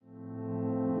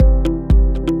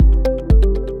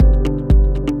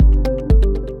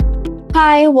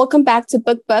Hi, welcome back to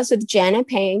Book Buzz with Jen and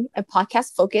Payne, a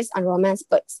podcast focused on romance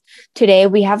books. Today,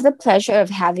 we have the pleasure of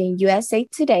having USA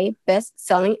Today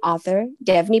best-selling author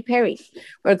Devney Perry.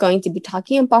 We're going to be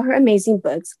talking about her amazing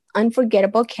books,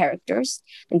 unforgettable characters,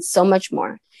 and so much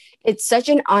more. It's such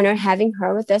an honor having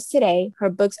her with us today. Her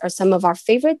books are some of our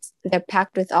favorites. They're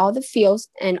packed with all the feels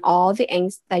and all the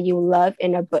angst that you love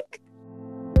in a book.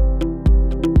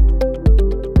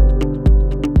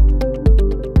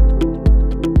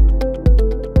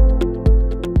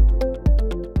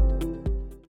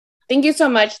 Thank you so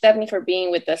much, Devney, for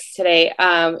being with us today.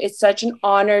 It's such an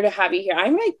honor to have you here.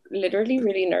 I'm like literally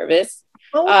really nervous.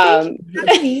 Thank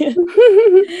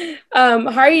you. How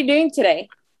are you doing today?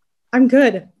 I'm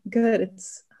good. Good.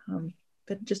 It's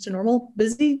been just a normal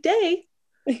busy day.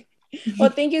 Well,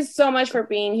 thank you so much for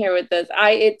being here with us.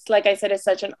 It's like I said, it's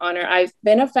such an honor. I've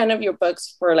been a fan of your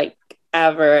books for like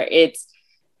ever.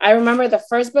 I remember the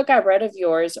first book I read of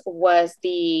yours was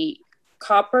the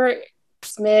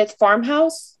Coppersmith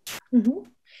Farmhouse. Mm-hmm.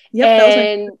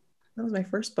 Yep, that was my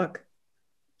first book.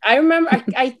 I remember.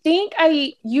 I think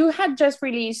you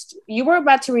were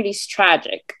about to release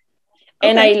Tragic,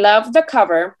 and I loved the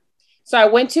cover. So I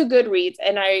went to Goodreads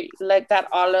and I looked at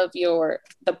all of the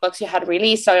books you had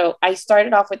released. So I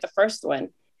started off with the first one,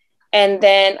 and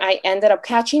then I ended up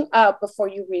catching up before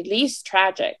you released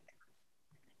Tragic.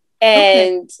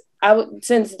 And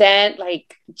since then,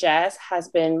 like, Jess has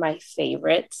been my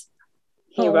favorite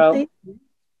hero.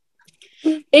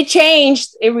 It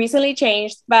changed. It recently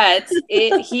changed, but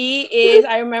he is,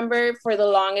 I remember for the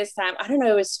longest time, I don't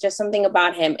know, it was just something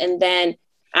about him. And then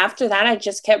after that, I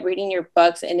just kept reading your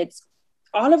books, and it's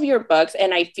all of your books.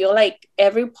 And I feel like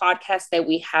every podcast that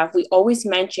we have, we always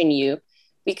mention you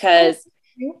because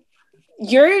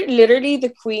you're literally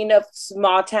the queen of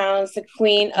small towns, the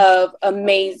queen of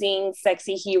amazing,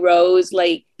 sexy heroes,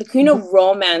 like the queen of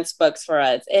romance books for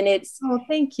us. And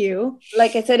thank you.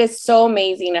 Like I said, it's so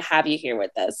amazing to have you here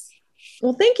with us.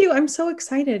 Well, thank you. I'm so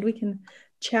excited. We can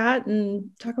chat and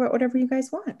talk about whatever you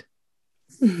guys want.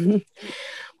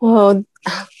 Well,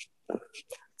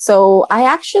 so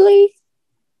I'm pretty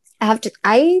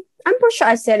sure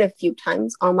I said a few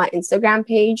times on my Instagram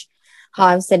page how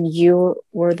I said you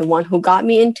were the one who got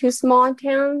me into small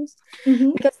towns.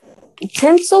 Mm-hmm. Because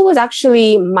Tinsel was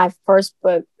actually my first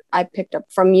book I picked up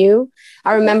from you.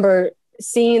 I remember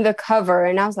seeing the cover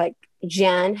and I was like,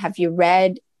 Jan, have you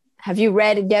read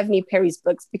Devney Perry's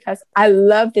books? Because I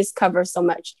love this cover so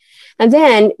much. And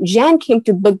then Jan came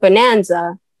to Book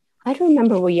Bonanza. I don't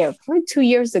remember what year, probably 2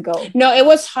 years ago. No, it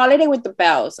was Holiday with the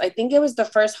Bells. I think it was the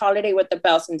first Holiday with the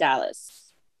Bells in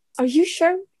Dallas. Are you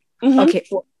sure? Mm-hmm. Okay.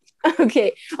 Well,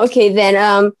 okay.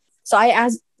 Then, so I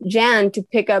asked Jan to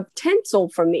pick up Tinsel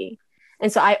for me.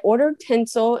 And so I ordered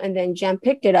Tinsel and then Jan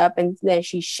picked it up and then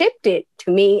she shipped it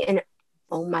to me. And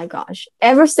oh my gosh,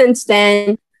 ever since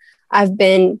then, I've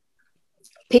been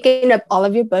picking up all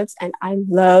of your books and I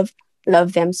love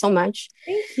them so much.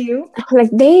 Thank you.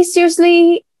 Like they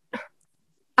seriously,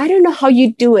 I don't know how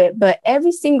you do it, but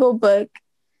every single book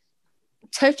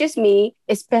touches me,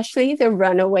 especially the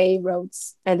Runaway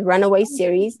Roads and the Runaway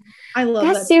series. I love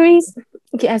that series.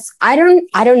 Yes, I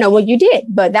don't know what you did,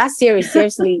 but that series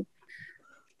seriously,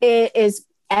 it is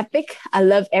epic. I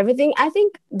love everything. I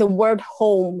think the word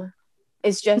home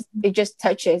is it just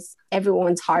touches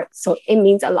everyone's heart, so it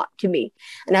means a lot to me,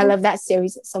 and I love that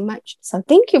series so much. So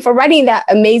thank you for writing that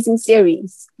amazing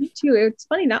series. Me too. It's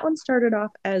funny, that one started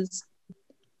off as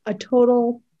a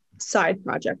total side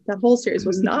project. That whole series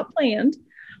was not planned.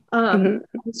 I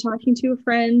was talking to a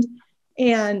friend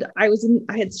and I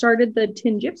had started the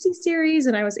Tin Gypsy series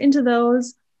and I was into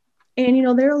those,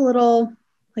 and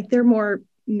they're more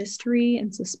mystery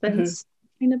and suspense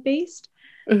kind of based,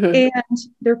 and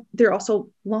they're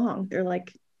also long. They're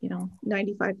like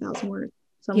 95,000 words.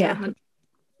 So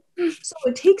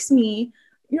it takes me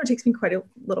quite a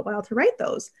little while to write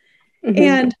those.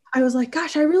 And I was like,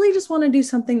 gosh, I really just want to do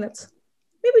something that's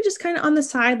maybe just kind of on the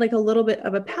side, like a little bit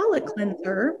of a palate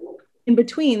cleanser in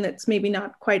between, that's maybe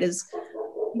not quite as,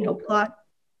 plot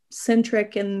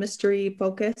centric and mystery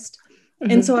focused.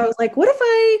 And so I was like, what if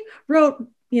I wrote,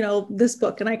 this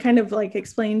book? And I kind of like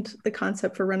explained the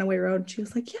concept for Runaway Road. She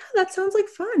was like, yeah, that sounds like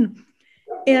fun.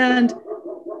 And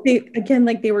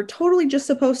they were totally just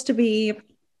supposed to be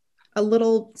a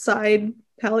little side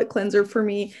palate cleanser for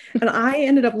me. And I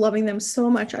ended up loving them so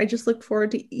much. I just looked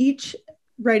forward to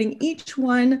writing each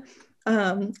one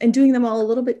and doing them all a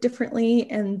little bit differently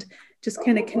and just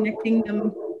kind of connecting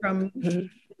them from the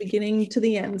beginning to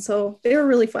the end. So they were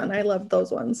really fun. I loved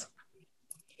those ones.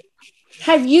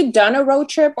 Have you done a road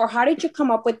trip, or how did you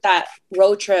come up with that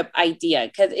road trip idea?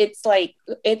 Because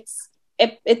it's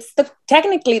it's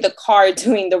technically the car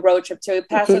doing the road trip, so it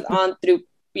passes on through,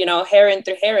 heron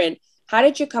through heron. How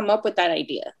did you come up with that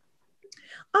idea?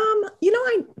 I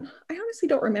honestly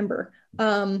don't remember.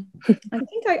 I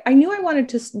think I knew I wanted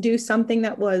to do something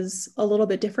that was a little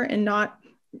bit different, and not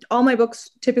all my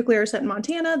books typically are set in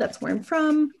Montana. That's where I'm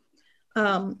from.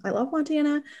 I love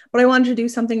Montana, but I wanted to do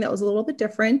something that was a little bit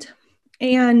different.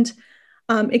 And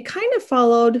it kind of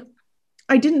followed.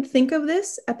 I didn't think of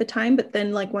this at the time, but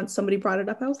then like once somebody brought it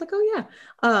up, I was like, oh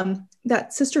yeah,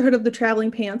 that Sisterhood of the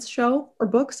Traveling Pants show or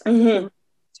books. I think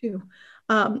too.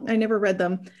 I never read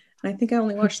them. And I think I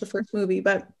only watched the first movie,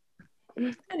 but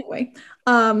anyway,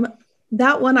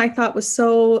 that one I thought was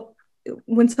so,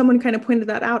 when someone kind of pointed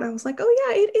that out, I was like, oh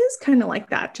yeah, it is kind of like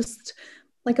that. Just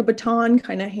like a baton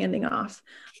kind of handing off.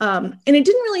 And it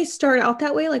didn't really start out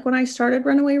that way. Like when I started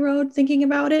Runaway Road, thinking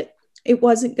about it, she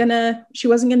wasn't gonna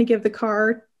give the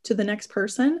car to the next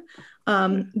person.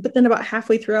 But then about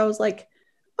halfway through, I was like,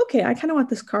 okay, I kind of want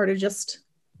this car to just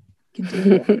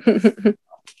continue.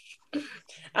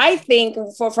 I think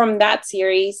from that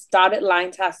series, Dotted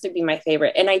Lines has to be my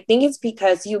favorite. And I think it's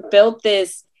because you built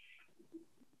this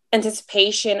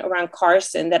anticipation around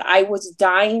Carson that I was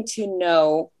dying to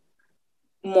know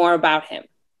more about him.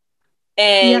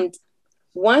 And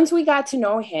once we got to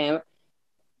know him,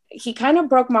 he kind of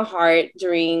broke my heart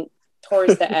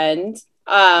towards the end,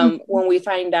 when we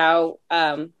find out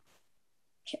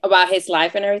about his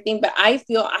life and everything. But I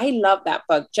feel I love that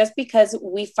book just because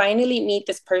we finally meet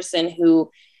this person who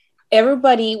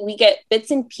we get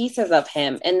bits and pieces of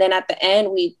him. And then at the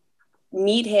end, we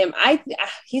meet him.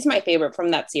 He's my favorite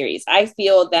from that series. I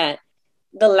feel that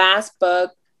the last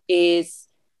book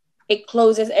it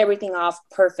closes everything off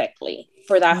perfectly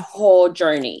for that whole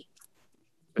journey.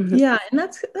 Yeah, and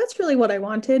that's really what I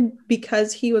wanted,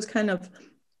 because he was kind of,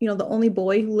 the only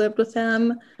boy who lived with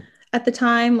them at the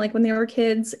time, like when they were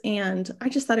kids. And I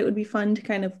just thought it would be fun to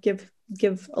kind of give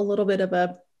a little bit of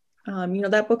a,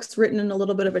 that book's written in a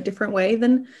little bit of a different way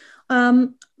than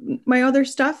my other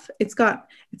stuff. It's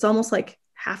almost like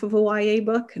half of a YA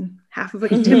book and half of a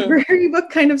contemporary book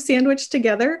kind of sandwiched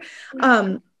together.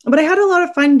 But I had a lot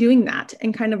of fun doing that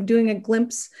and kind of doing a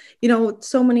glimpse,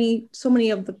 so many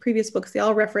of the previous books, they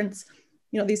all reference,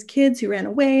 these kids who ran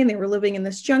away and they were living in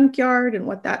this junkyard and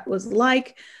what that was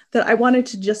like, that I wanted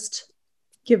to just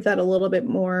give that a little bit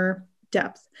more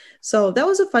depth. So that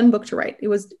was a fun book to write. It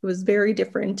was very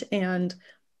different. And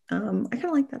I kind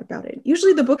of like that about it.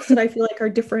 Usually the books that I feel like are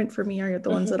different for me are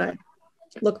the ones that I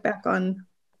look back on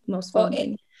most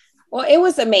fondly. Well, it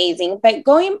was amazing. But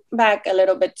going back a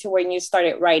little bit to when you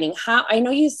started writing, I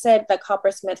know you said the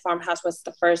Coppersmith Farmhouse was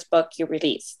the first book you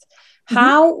released.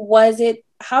 How was it?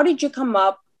 How did you come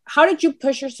up? How did you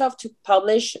push yourself to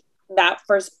publish that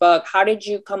first book? How did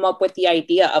you come up with the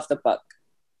idea of the book?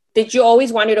 Did you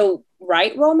always wanted to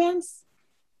write romance?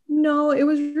 No, it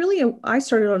was really, I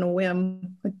started on a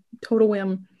whim, a total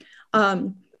whim.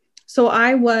 So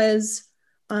I was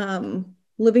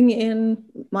living in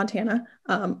Montana.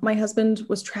 My husband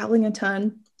was traveling a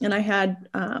ton, and I had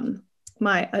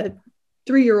my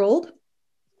 3-year-old,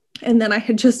 and then I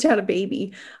had just had a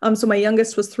baby. So my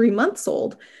youngest was 3 months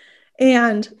old.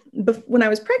 And when I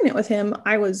was pregnant with him,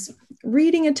 I was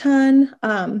reading a ton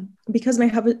because my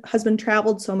husband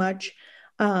traveled so much,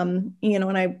 and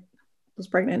I was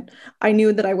pregnant. I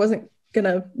knew that I wasn't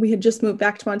we had just moved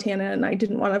back to Montana, and I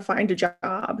didn't want to find a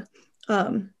job.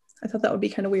 I thought that would be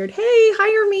kind of weird. Hey,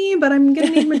 hire me, but I'm going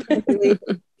to need maternity leave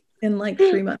in like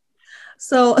 3 months.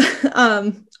 So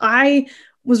I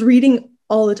was reading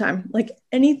all the time. Like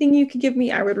anything you could give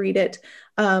me, I would read it.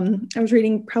 I was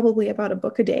reading probably about a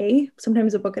book a day,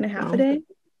 sometimes a book and a half a day.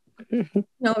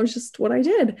 No, it was just what I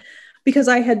did, because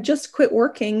I had just quit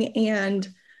working,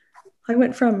 and I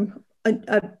went from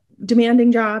a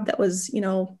demanding job that was,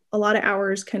 a lot of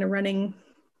hours, kind of running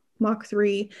Mach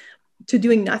 3, to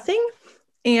doing nothing.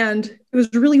 And it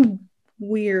was really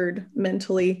weird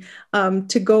mentally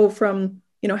to go from,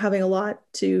 having a lot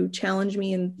to challenge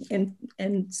me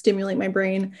and stimulate my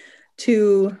brain,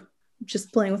 to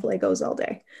just playing with Legos all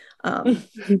day. I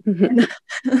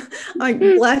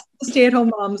bless the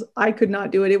stay-at-home moms. I could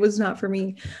not do it. It was not for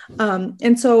me.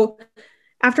 And so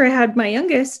after I had my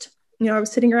youngest, I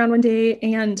was sitting around one day,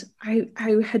 and I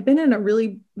had been in a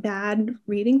really bad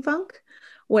reading funk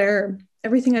where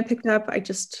everything I picked up, I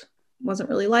just wasn't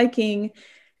really liking.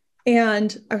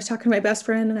 And I was talking to my best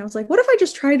friend, and I was like, what if I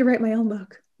just tried to write my own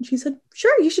book? And she said,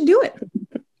 sure, you should do it.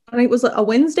 And it was a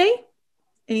Wednesday,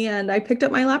 and I picked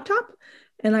up my laptop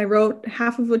and I wrote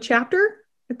half of a chapter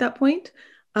at that point,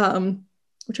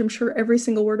 which I'm sure every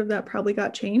single word of that probably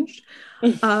got changed.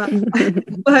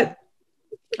 But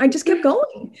I just kept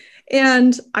going.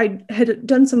 And I had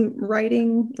done some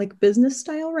writing, like business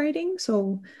style writing.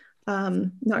 So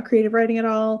not creative writing at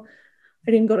all.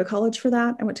 I didn't go to college for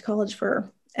that. I went to college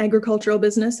for agricultural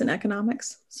business and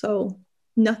economics. So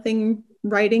nothing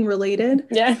writing related.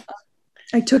 Yeah.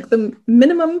 I took the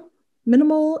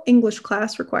minimal English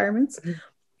class requirements.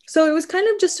 So it was kind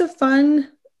of just a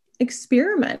fun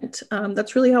experiment.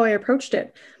 That's really how I approached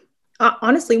it.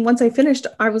 Honestly, once I finished,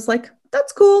 I was like,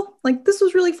 that's cool. Like, this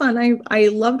was really fun. I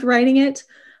loved writing it.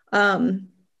 And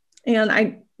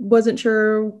I wasn't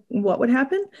sure what would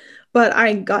happen, but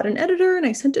I got an editor and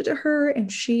I sent it to her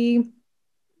and she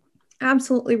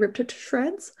absolutely ripped it to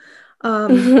shreds,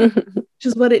 which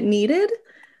is what it needed.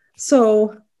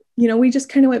 So, we just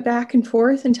kind of went back and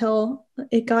forth until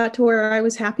it got to where I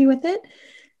was happy with it.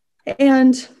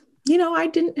 And, I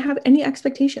didn't have any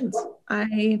expectations.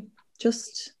 I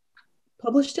just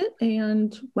published it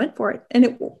and went for it.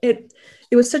 And it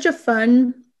was such a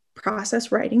fun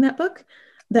process writing that book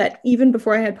that even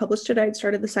before I had published it, I had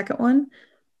started the second one.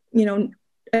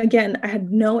 Again, I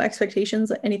had no expectations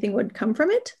that anything would come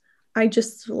from it. I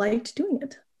just liked doing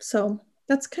it. So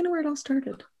that's kind of where it all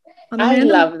started. I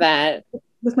love that.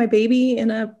 With my baby in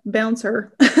a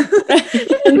bouncer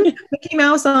and Mickey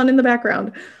Mouse on in the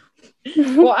background.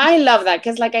 Well, I love that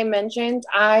because, like I mentioned,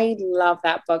 I love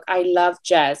that book. I love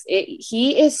Jess.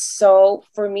 He is so,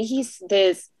 for me, he's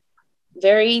this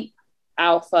very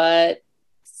alpha,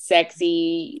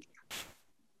 sexy,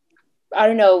 I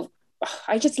don't know.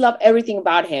 I just love everything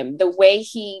about him. The way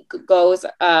he goes,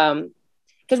 because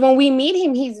when we meet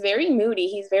him, he's very moody.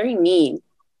 He's very mean.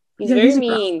 He's very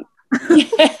mean.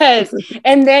 Yes.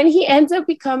 And then he ends up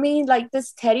becoming like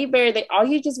this teddy bear that all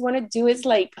you just want to do is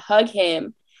like hug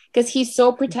him because he's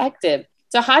so protective.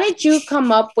 So how did you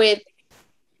come up with,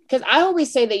 because I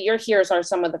always say that your heroes are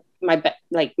some of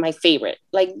my favorite.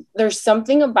 Like there's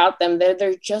something about them that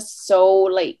they're just so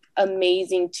like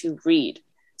amazing to read.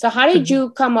 So how did you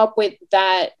come up with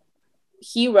that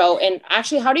hero? And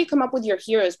actually, how do you come up with your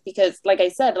heroes? Because like I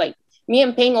said, like me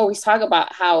and Ping always talk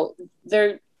about how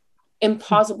they're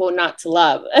impossible not to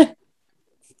love.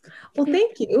 Well,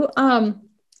 thank you. I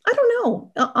don't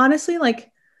know. Honestly,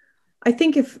 like I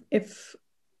think if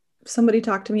somebody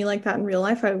talked to me like that in real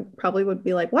life, I probably would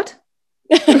be like, what?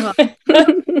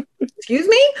 Excuse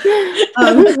me?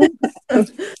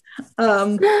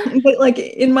 But like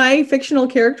in my fictional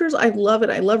characters, I love it.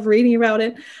 I love reading about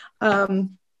it.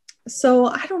 So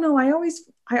I don't know. I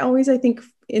always, I think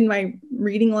in my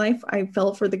reading life, I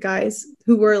fell for the guys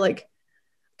who were like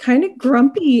kind of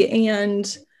grumpy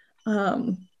and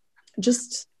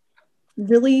just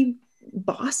really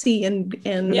bossy and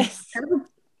yes. kind of a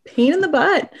pain in the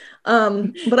butt.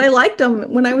 But I liked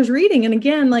them when I was reading. And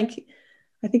again, like,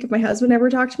 I think if my husband ever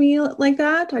talked to me like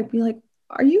that, I'd be like,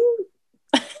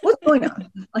 what's going on?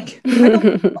 Like, I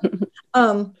don't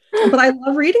know. But I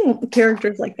love reading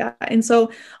characters like that. And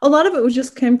so a lot of it was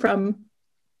just came from,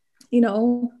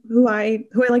 who I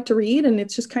like to read. And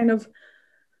it's just kind of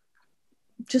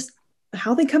just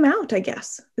how they come out, I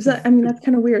guess. That's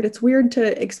kind of weird. It's weird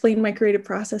to explain my creative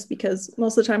process because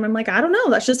most of the time I'm like, I don't know.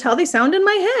 That's just how they sound in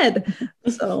my head.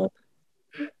 So.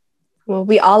 Well,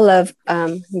 we all love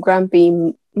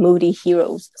grumpy, moody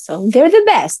heroes. So they're the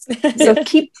best. So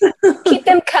keep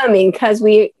them coming because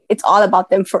it's all about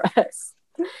them for us.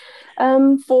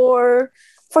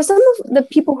 For some of the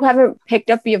people who haven't picked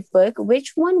up your book,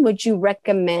 which one would you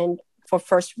recommend for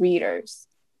first readers?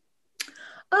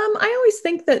 I always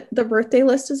think that The Birthday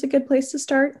List is a good place to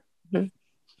start.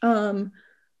 Mm-hmm.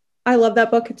 I love that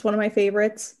book. It's one of my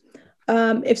favorites.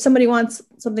 If somebody wants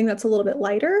something that's a little bit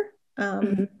lighter,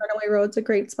 Runaway Road's a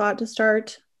great spot to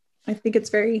start. I think it's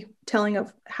very telling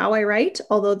of how I write,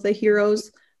 although the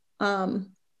heroes,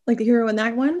 like the hero in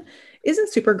that one,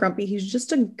 isn't super grumpy. He's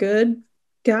just a good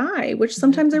guy, which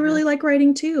sometimes I really like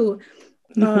writing too.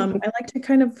 I like to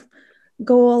kind of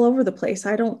go all over the place.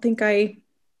 I don't think I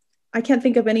can't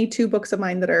think of any two books of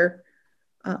mine that are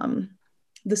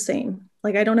the same.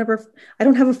 Like I don't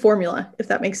have a formula, if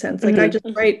that makes sense. Like I just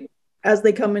write as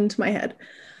they come into my head.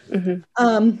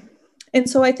 And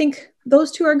so I think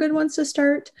those two are good ones to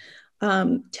start.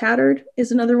 Tattered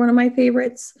is another one of my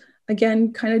favorites.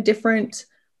 Again, kind of different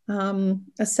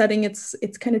a setting. It's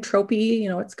kind of tropey,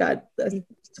 it's got a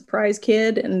surprise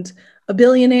kid and a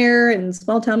billionaire in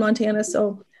small town Montana.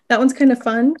 So that one's kind of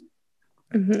fun.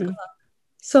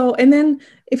 So, and then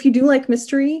if you do like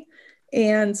mystery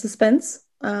and suspense,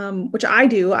 which I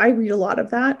do, I read a lot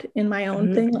of that in my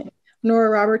own thing. Like Nora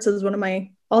Roberts is one of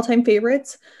my all-time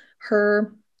favorites.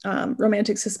 Her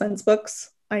romantic suspense books,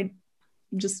 I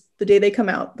just the day they come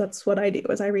out, that's what I do,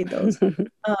 is I read those.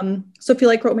 So if you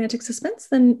like romantic suspense,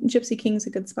 then Gypsy King is a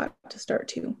good spot to start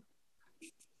too.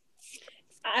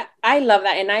 I love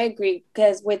that, and I agree,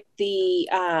 because with the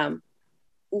 10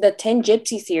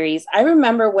 Gypsy series, I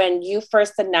remember when you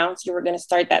first announced you were going to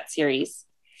start that series.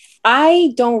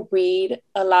 I don't read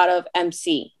a lot of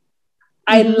MC.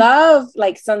 I love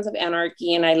like Sons of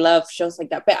Anarchy, and I love shows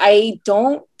like that, but I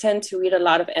don't tend to read a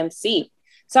lot of MC.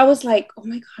 So I was like, oh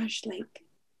my gosh,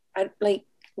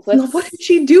 what is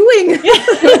she doing?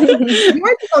 You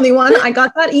weren't the only one. I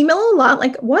got that email a lot.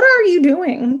 Like, what are you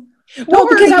doing? Well,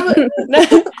 because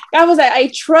I was like,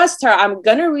 I trust her. I'm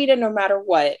gonna read it no matter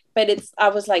what. But I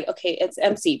was like, okay, it's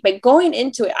MC. But going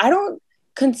into it, I don't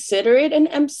consider it an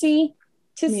MC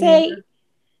to say.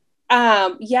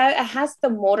 Yeah, it has the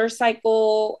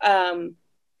motorcycle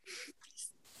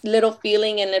little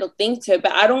feeling and little thing to it,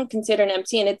 but I don't consider an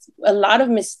MC, and it's a lot of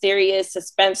mysterious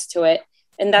suspense to it.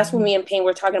 And that's what me and Payne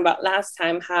were talking about last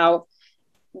time, how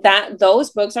those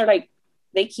books are like,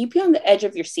 they keep you on the edge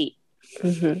of your seat.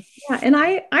 Yeah, and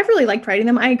I've really liked writing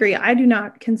them. I agree. I do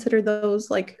not consider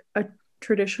those like a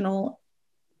traditional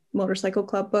motorcycle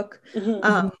club book.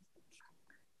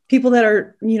 People that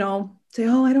are, say,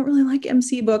 oh, I don't really like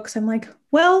MC books. I'm like,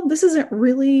 well, this isn't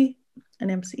really an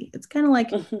MC. It's kind of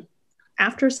like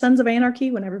after Sons of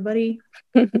Anarchy, when everybody,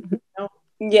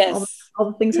 yes,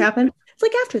 all the things happen. It's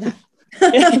like after that.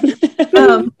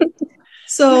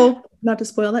 So not to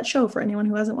spoil that show for anyone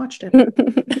who hasn't watched it.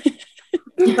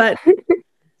 But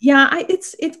yeah,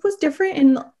 it was different.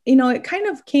 And, it kind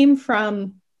of came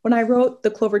from when I wrote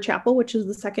The Clover Chapel, which is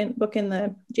the second book in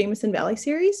the Jameson Valley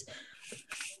series.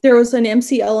 There was an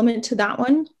MC element to that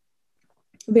one.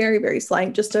 Very, very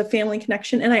slight, just a family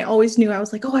connection. And I always knew, I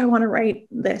was like, oh, I want to write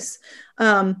this.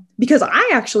 Because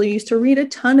I actually used to read a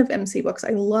ton of MC books.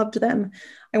 I loved them.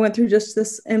 I went through just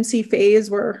this MC phase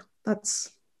where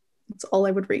that's all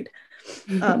I would read.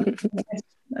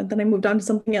 And then I moved on to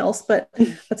something else, but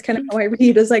that's kind of how I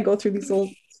read as I go through these little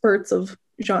spurts of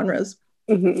genres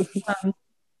and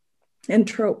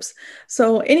tropes.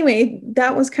 So anyway,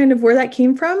 that was kind of where that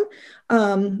came from.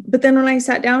 But then when I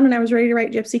sat down and I was ready to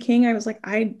write Gypsy King, I was like,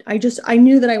 I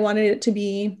knew that I wanted it to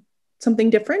be something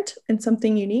different and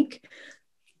something unique.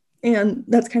 And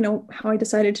that's kind of how I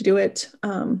decided to do it.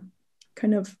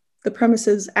 Kind of the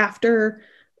premises after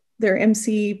their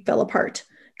MC fell apart,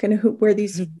 kind of where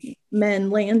these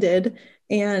men landed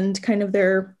and kind of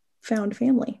their found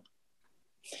family.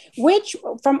 Which,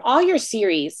 from all your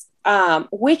series,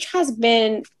 which has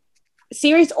been,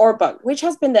 series or book, which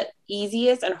has been the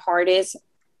easiest and hardest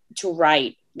to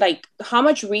write? Like, how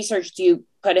much research do you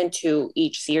put into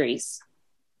each series?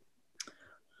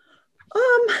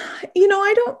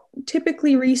 I don't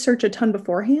typically research a ton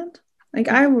beforehand. Like,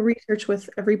 I will research with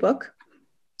every book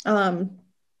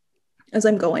as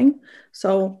I'm going.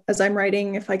 So as I'm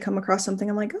writing, if I come across something,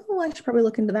 I'm like, oh, I should probably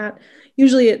look into that.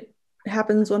 Usually it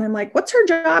happens when I'm like, what's her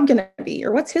job going to be?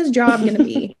 Or what's his job going to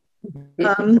be?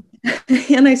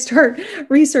 And I start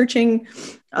researching,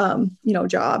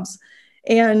 jobs.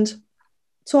 And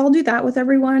so I'll do that with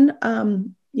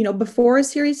everyone. Before a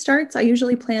series starts, I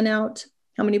usually plan out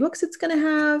how many books it's going to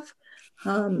have.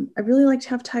 I really like to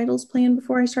have titles planned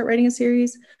before I start writing a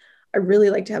series. I really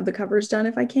like to have the covers done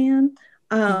if I can.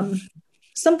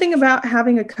 Something about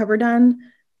having a cover done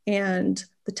and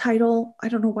the title, I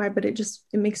don't know why, but it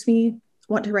makes me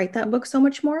want to write that book so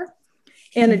much more.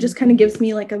 And it just kind of gives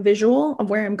me like a visual of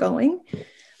where I'm going.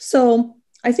 So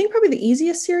I think probably the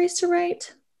easiest series to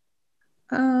write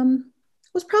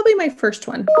was probably my first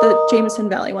one, the Jameson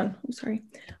Valley one. I'm sorry.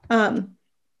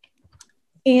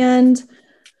 And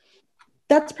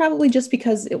that's probably just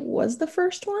because it was the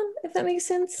first one, if that makes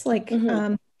sense. Like,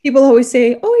 people always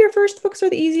say, oh, your first books are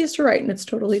the easiest to write. And it's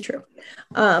totally true.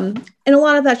 And a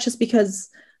lot of that's just because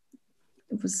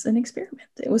it was an experiment.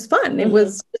 It was fun. It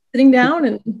was sitting down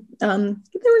and there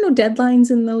were no deadlines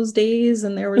in those days.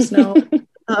 And there was no,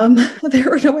 there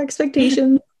were no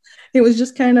expectations. It was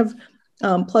just kind of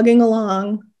plugging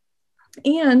along.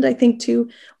 And I think too,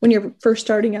 when you're first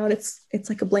starting out, it's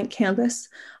like a blank canvas.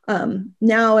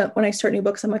 Now when I start new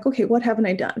books, I'm like, okay, what haven't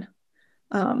I done?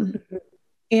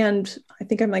 And I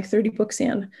think I'm like 30 books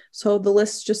in. So the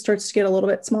list just starts to get a little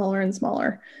bit smaller and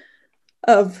smaller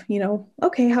of,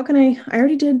 okay, how can I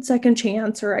already did Second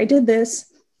Chance, or I did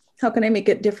this. How can I make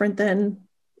it different than,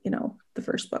 the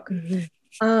first book?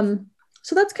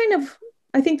 So that's kind of,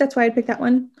 I think that's why I picked that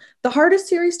one. The hardest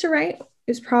series to write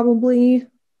is probably,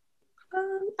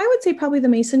 I would say probably the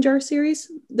Mason Jar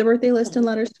series, The Birthday List and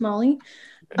Letters to Molly.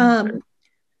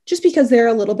 Just because they're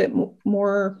a little bit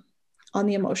more on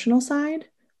the emotional side.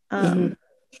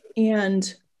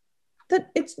 And that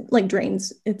it's like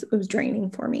drains. It was draining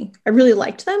for me. I really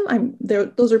liked them.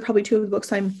 Those are probably two of the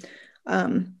books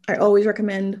I always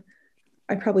recommend.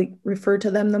 I probably refer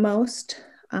to them the most.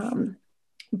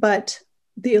 But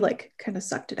they like kind of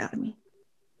sucked it out of me.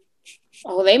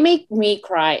 Oh, they make me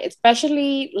cry,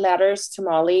 especially Letters to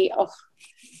Molly. Oh,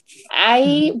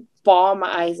 I bawl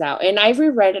my eyes out. And I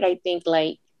reread it, I think,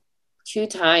 like 2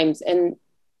 times. And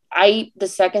the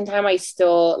second time I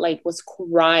still like was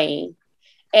crying.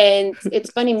 And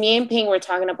it's funny, me and Ping were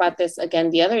talking about this again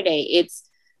the other day. It's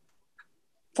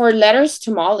for Letters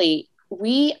to Molly,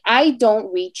 I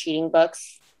don't read cheating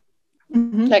books.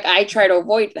 Mm-hmm. Like I try to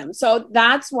avoid them. So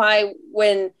that's why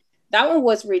when that one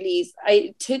was released,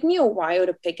 it took me a while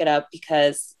to pick it up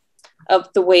because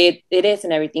of the way it is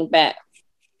and everything. But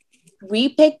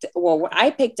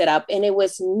I picked it up and it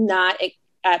was not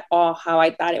at all how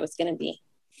I thought it was going to be.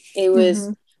 It was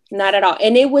not at all.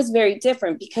 And it was very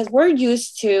different because we're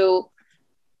used to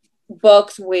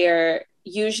books where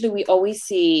usually we always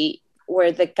see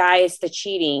where the guy is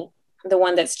the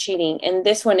one that's cheating. And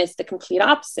this one is the complete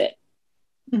opposite.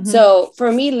 Mm-hmm. So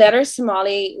for me, Letters to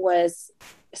Molly was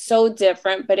so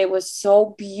different, but it was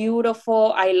so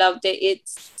beautiful. I loved it.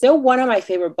 It's still one of my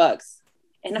favorite books.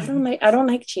 And I don't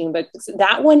like cheating books.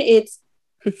 That one, it's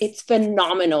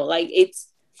phenomenal. Like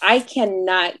I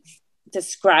cannot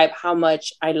describe how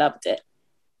much I loved it.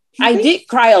 I did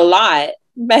cry a lot,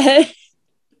 but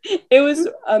it was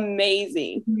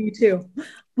amazing. Me too.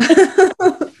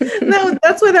 No,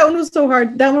 that's why that one was so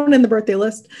hard. That one in the birthday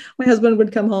list. My husband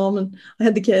would come home and I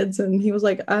had the kids and he was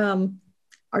like,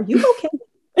 are you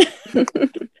okay?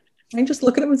 I just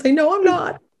look at him and say, no, I'm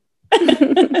not.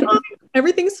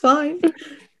 Everything's fine.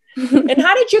 And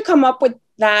how did you come up with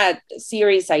that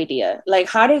series idea? Like,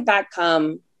 how did that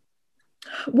come?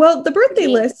 Well, the birthday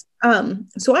list.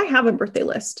 So I have a birthday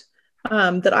list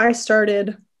that I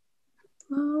started.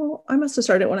 Oh, I must have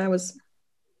started when I was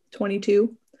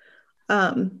 22.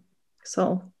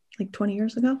 So like 20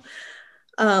 years ago,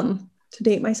 to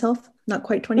date myself, not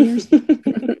quite 20 years,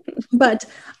 but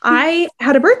I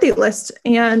had a birthday list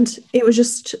and it was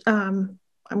just,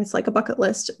 it's like a bucket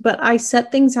list, but I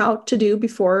set things out to do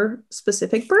before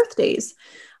specific birthdays,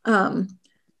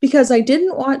 because I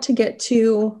didn't want to get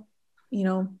to,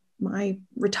 my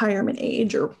retirement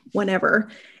age or whenever,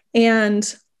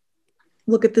 and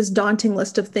look at this daunting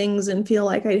list of things and feel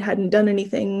like I hadn't done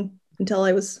anything until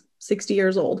I was 60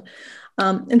 years old.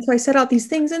 And so I set out these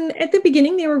things, and at the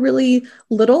beginning they were really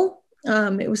little.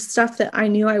 It was stuff that I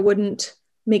knew I wouldn't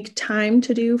make time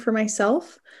to do for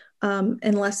myself,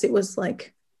 unless it was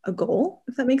like a goal,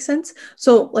 if that makes sense.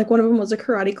 So like one of them was a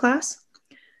karate class.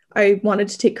 I wanted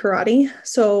to take karate.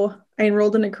 So I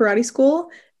enrolled in a karate school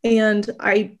and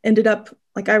I ended up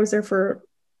like, I was there for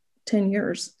 10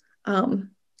 years.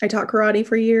 I taught karate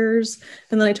for years,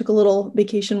 and then I took a little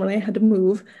vacation when I had to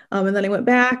move. And then I went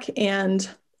back and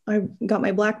I got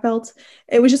my black belt.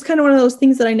 It was just kind of one of those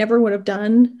things that I never would have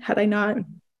done had I not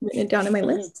written it down in my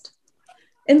list.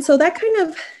 And so that kind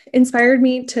of inspired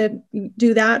me to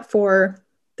do that for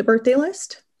the birthday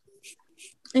list.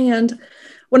 And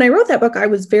when I wrote that book, I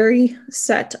was very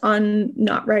set on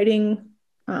not writing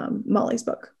Molly's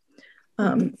book.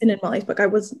 And in Molly's book, I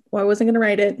wasn't going to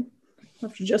write it.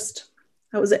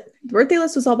 That was it. The birthday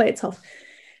list was all by itself.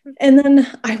 And then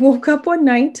I woke up one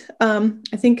night. I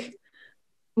think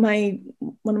one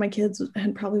of my kids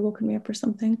had probably woken me up or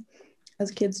something,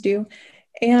 as kids do.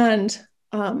 And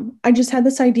I just had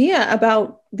this idea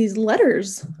about these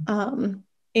letters.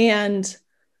 And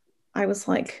I was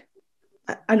like,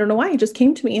 I don't know why, it just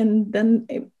came to me. And then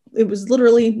it was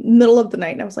literally middle of the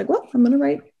night. And I was like, well, I'm going to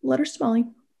write Letters to Molly.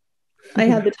 I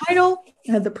had the title,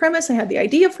 I had the premise, I had the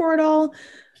idea for it all.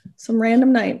 Some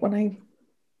random night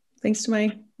thanks to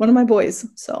one of my boys.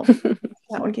 So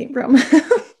that one came from.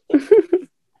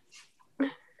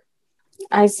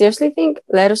 I seriously think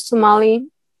Letters to Molly,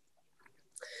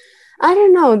 I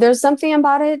don't know, there's something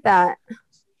about it that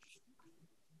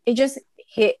it just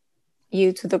hit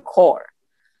you to the core.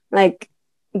 Like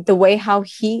the way how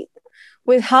he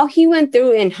went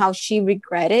through and how she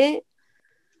regretted.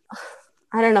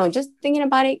 I don't know, just thinking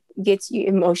about it gets you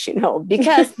emotional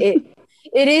because it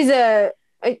is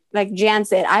like Jan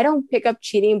said, I don't pick up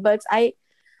cheating books. I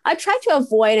try to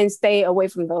avoid and stay away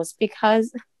from those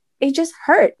because it just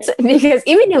hurts. Because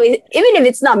even if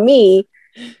it's not me,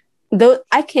 though,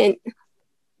 I can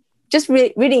just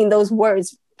reading those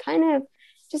words kind of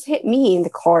just hit me in the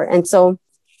core. And so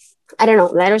I don't know,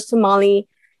 Letters to Molly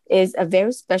is a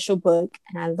very special book,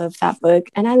 and I love that book,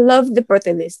 and I love the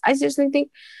birthday list. I seriously think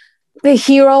the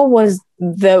hero was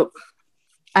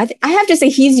I have to say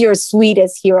he's your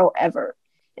sweetest hero ever.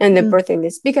 and the birthday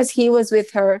list, because he was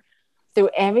with her through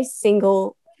every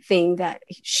single thing that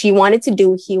she wanted to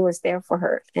do. He was there for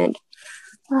her. And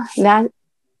that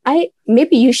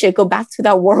maybe you should go back to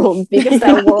that world, because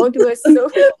that world was so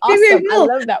awesome. I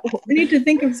love that world. I need to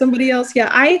think of somebody else. Yeah,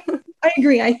 I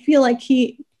agree. I feel like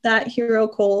that hero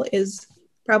Cole is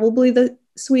probably the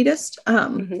sweetest.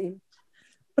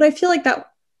 But I feel like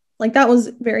that was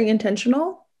very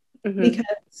intentional,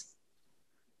 because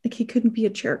like he couldn't be a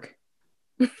jerk.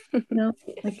 You know,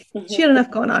 like she had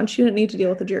enough going on. She didn't need to deal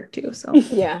with a jerk too. So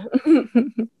yeah.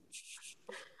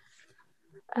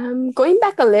 Going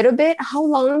back a little bit, how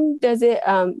long does it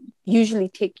usually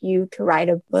take you to write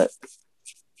a book?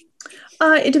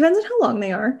 It depends on how long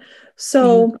they are.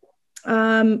 So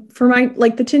for my,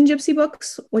 like the Tin Gypsy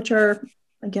books, which are,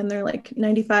 again, they're like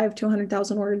 95 to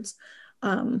 100,000 words.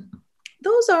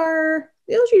 Those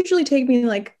usually take me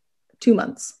like 2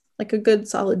 months, like a good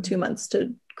solid 2 months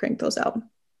to crank those out.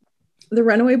 The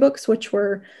Runaway books, which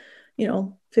were,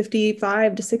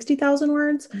 55 to 60,000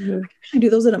 words, I do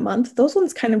those in a month. Those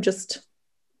ones kind of just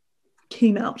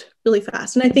came out really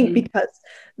fast. And I think because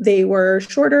they were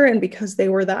shorter and because they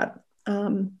were that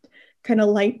kind of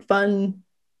light, fun,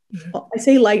 I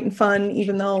say light and fun,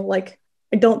 even though like,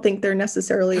 I don't think they're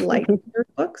necessarily light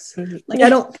books. Like I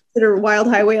don't consider Wild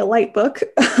Highway a light book.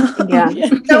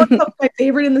 That was my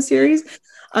favorite in the series.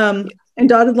 And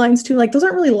Dotted Lines too. Like those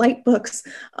aren't really light books.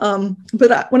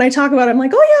 But when I talk about it, I'm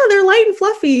like, oh yeah, they're light and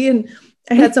fluffy. And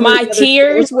I had some. My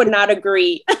tears would not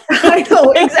agree. I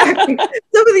know, exactly.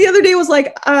 Somebody the other day was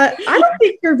like, I don't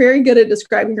think you're very good at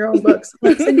describing your own books.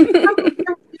 Like, so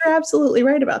you're absolutely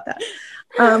right about that.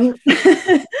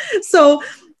 So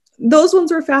those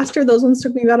ones were faster. Those ones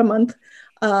took me about a month.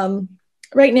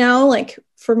 Right now, like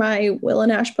for my Will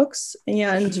and Ash books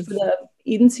and for the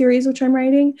Eden series, which I'm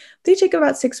writing, they take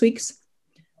about 6 weeks.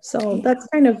 So that's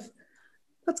kind of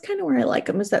where I like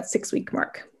them, is that 6 week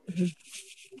mark.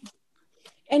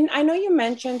 And I know you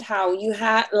mentioned how you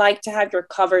like to have your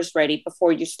covers ready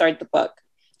before you start the book.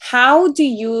 How do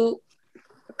you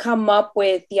come up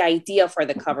with the idea for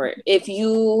the cover?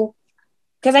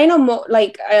 Because I know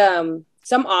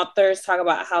some authors talk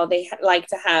about how they like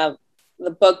to have the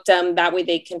book done, that way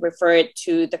they can refer it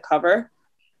to the cover.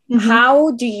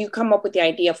 How do you come up with the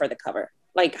idea for the cover?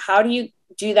 Like, how do you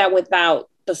do that without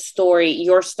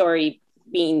your story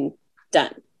being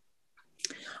done?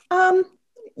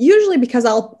 Usually because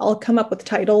I'll come up with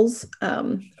titles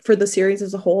for the series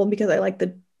as a whole, because I like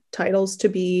the titles to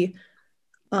be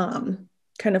kind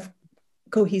of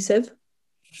cohesive.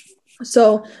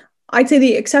 So I'd say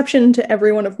the exception to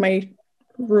every one of my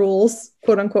rules,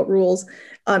 quote unquote rules,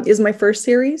 is my first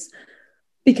series,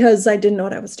 because I didn't know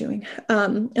what I was doing.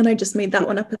 And I just made that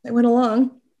one up as I went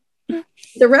along.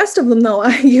 The rest of them, though,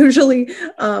 I usually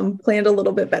planned a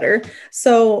little bit better.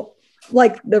 So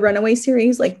like the Runaway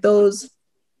series, like those,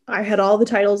 I had all the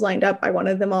titles lined up. I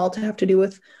wanted them all to have to do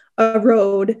with a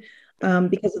road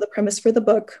because of the premise for the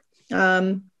book.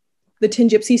 The Tin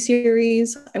Gypsy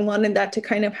series, I wanted that to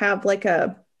kind of have like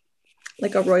a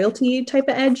royalty type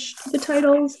of edge to the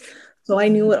titles. So I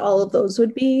knew what all of those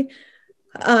would be.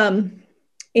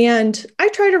 And I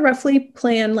try to roughly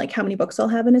plan like how many books I'll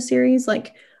have in a series.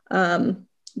 Like the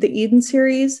Eden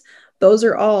series, those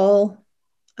are all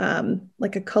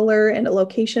like a color and a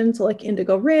location. So like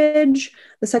Indigo Ridge,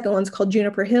 the second one's called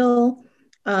Juniper Hill.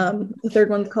 The third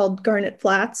one's called Garnet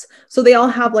Flats. So they all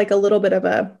have like a little bit of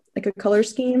a color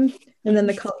scheme. And then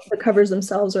the covers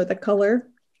themselves are the color.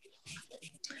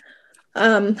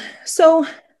 So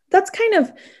that's kind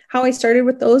of how I started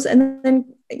with those. And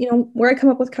then, where I come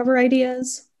up with cover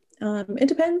ideas, it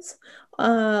depends.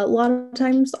 A lot of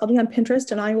times I'll be on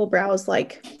Pinterest and I will browse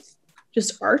like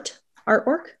just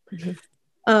artwork.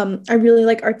 I really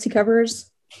like artsy covers,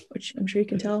 which I'm sure you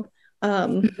can tell.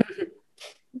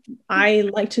 I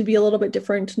like to be a little bit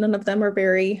different. None of them are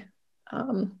very,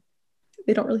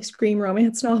 they don't really scream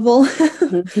romance novel,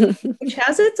 which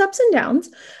has its ups and downs.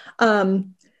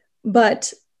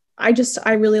 But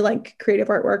I really like creative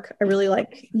artwork. I really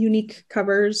like unique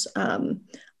covers.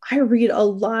 I read a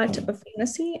lot of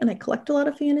fantasy and I collect a lot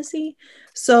of fantasy.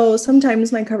 So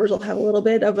sometimes my covers will have a little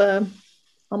bit of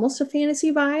almost a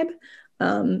fantasy vibe,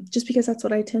 just because that's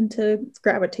what I tend to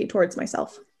gravitate towards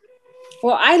myself.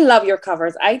 Well, I love your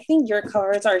covers. I think your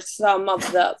covers are some of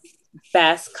the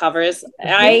best covers.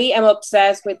 I am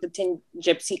obsessed with the Tin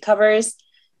Gypsy covers.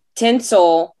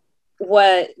 Tinsel,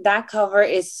 that cover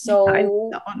is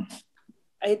so,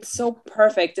 it's so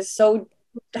perfect. It's so,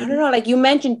 I don't know, like you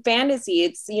mentioned fantasy.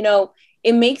 It's,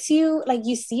 it makes you like,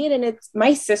 you see it, and it's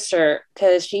my sister,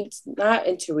 because she's not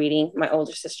into reading, my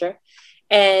older sister.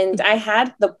 And I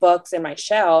had the books in my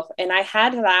shelf, and I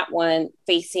had that one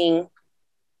facing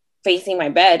my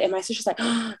bed, and my sister's like,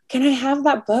 oh, can I have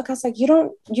that book? I was like, you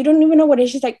don't even know what it is.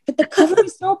 She's like, but the cover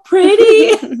is so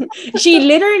pretty. She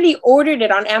literally ordered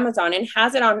it on Amazon and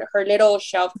has it on her little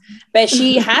shelf, but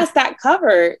she has that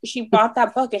cover. She bought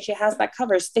that book and she has that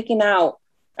cover sticking out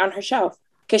on her shelf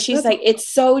because she's like, it's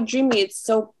so dreamy, it's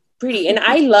so pretty. And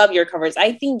I love your covers.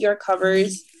 I think your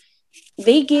covers,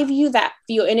 they give you that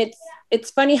feel. And it's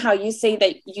funny how you say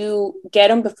that you get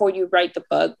them before you write the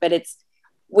book, but it's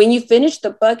when you finish the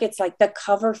book, it's like the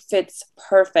cover fits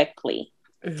perfectly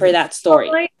for that story.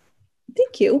 Well,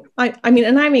 thank you. I mean,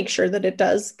 and I make sure that it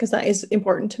does, because that is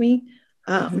important to me,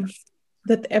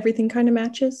 that everything kind of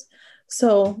matches.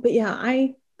 So, but yeah,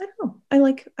 I don't know. I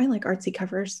like artsy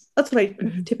covers. That's what I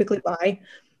typically buy.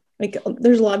 Like,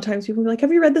 there's a lot of times people are like,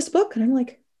 have you read this book? And I'm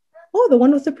like, oh, the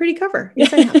one with the pretty cover.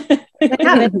 Yes, I have. I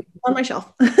have it on my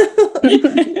shelf.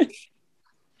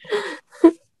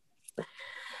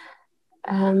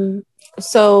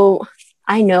 So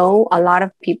I know a lot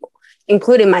of people,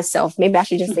 including myself, maybe I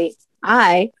should just say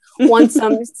I want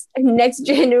some next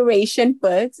generation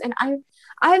books. And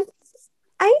I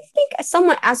think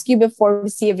someone asked you before to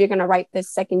see if you're going to write the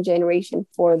second generation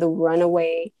for the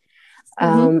Runaway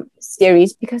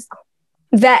series, because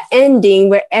that ending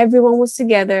where everyone was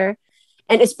together,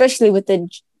 and especially with the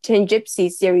 10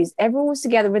 Gypsy series, everyone was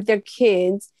together with their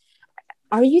kids.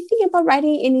 Are you thinking about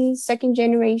writing any second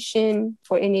generation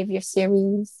for any of your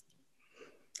series?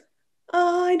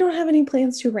 I don't have any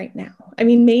plans to right now. I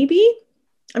mean, maybe.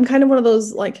 I'm kind of one of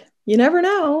those, like, you never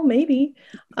know, maybe.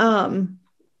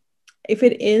 If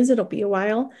it is, it'll be a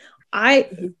while.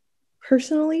 I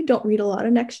personally don't read a lot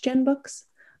of next gen books.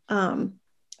 I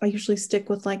usually stick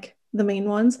with like the main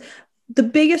ones. The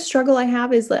biggest struggle I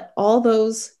have is that all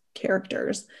those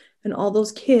characters and all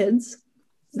those kids,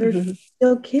 they're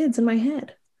still kids in my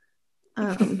head.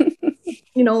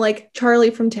 You know, like Charlie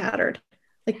from Tattered,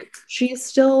 like she's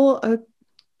still a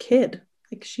kid.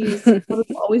 Like she's will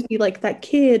always be like that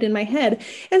kid in my head.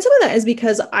 And some of that is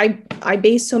because I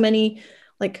base so many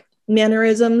like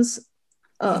mannerisms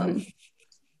off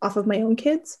of my own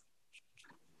kids,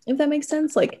 if that makes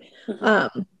sense. Like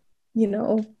you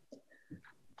know,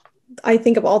 I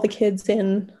think of all the kids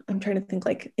I'm trying to think,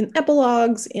 like in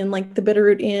epilogues, in like the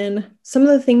Bitterroot Inn, some of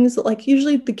the things that, like,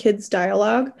 usually the kids'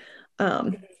 dialogue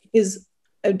is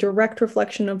a direct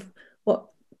reflection of what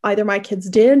either my kids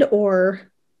did or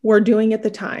were doing at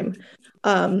the time.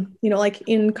 You know, like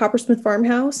in Coppersmith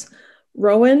Farmhouse,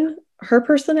 Rowan, her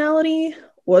personality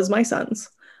was my son's.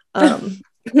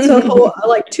 So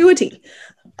like to a T.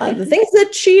 The things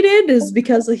that she did is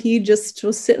because he just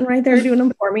was sitting right there doing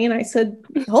them for me. And I said,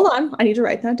 hold on, I need to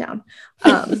write that down.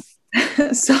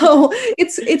 So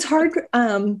it's hard.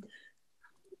 And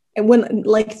when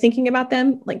like thinking about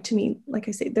them, like to me, like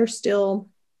I say, they're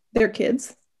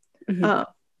kids.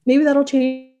 Maybe that'll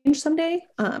change someday.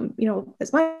 You know,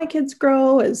 as my kids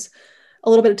grow, as a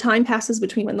little bit of time passes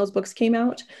between when those books came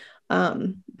out.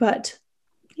 But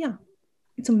yeah,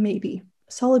 it's a maybe,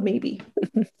 a solid maybe.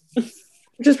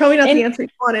 Which is probably not the answer you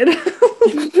wanted.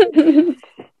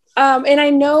 And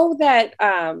I know that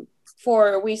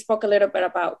we spoke a little bit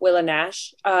about Willa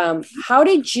Nash. How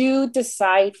did you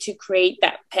decide to create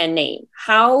that pen name?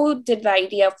 How did the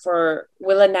idea for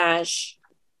Willa Nash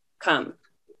come?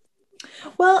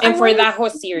 Well, and for that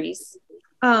whole series,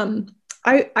 I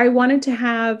wanted to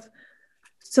have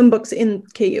some books in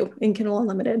KU, in Kindle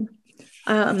Unlimited,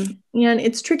 and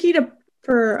it's tricky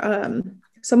for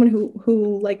someone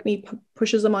who like me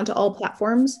pushes them onto all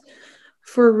platforms.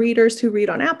 For readers who read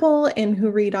on Apple and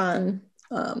who read on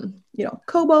you know,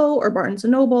 Kobo or Barnes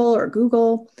and Noble or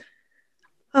Google,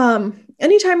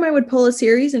 anytime I would pull a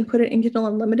series and put it in Kindle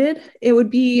Unlimited,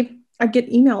 I'd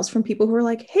get emails from people who were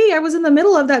like, hey, I was in the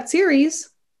middle of that series,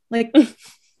 like,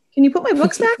 can you put my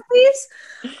books back, please?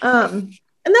 And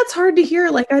that's hard to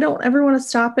hear. Like, I don't ever want to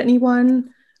stop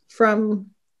anyone from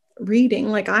reading.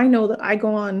 Like, I know that I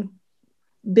go on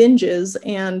binges,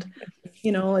 and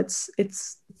you know,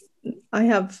 I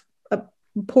have a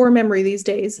poor memory these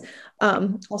days.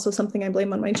 Also something I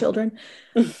blame on my children.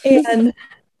 And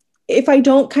if I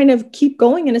don't kind of keep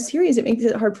going in a series, it makes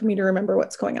it hard for me to remember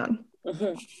what's going on.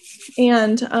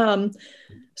 And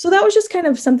so that was just kind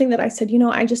of something that I said, you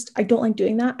know, I don't like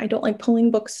doing that. I don't like pulling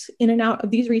books in and out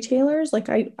of these retailers. Like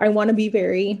I want to be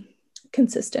very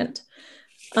consistent.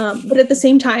 But at the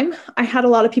same time, I had a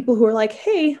lot of people who were like,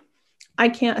 hey, I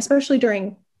can't, especially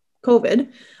during COVID,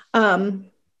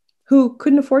 who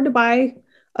couldn't afford to buy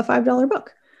a $5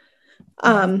 book.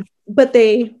 But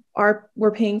they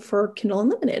were paying for Kindle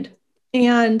Unlimited.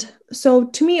 And so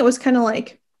to me, it was kind of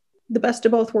like, the best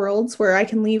of both worlds, where I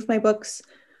can leave my books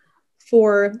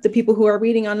for the people who are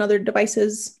reading on other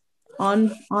devices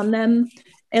on them,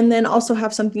 and then also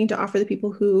have something to offer the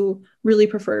people who really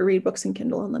prefer to read books in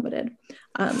Kindle Unlimited.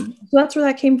 So that's where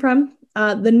that came from.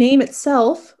 The name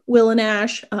itself, Will and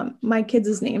Ash, my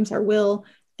kids' names are Will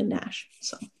and Nash.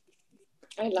 So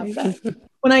I love that.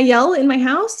 When I yell in my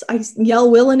house, I yell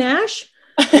Will and Ash,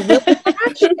 Will and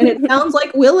Ash, and it sounds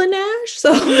like Will and Ash.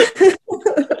 So,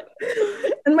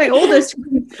 and my oldest,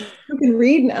 who can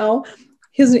read now,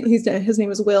 his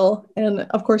name is Will, and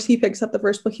of course he picks up the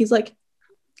first book. He's like,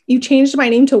 "You changed my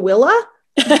name to Willa?"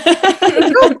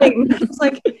 I was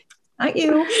like, "Not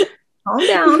you. Calm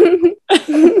down."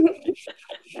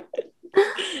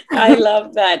 I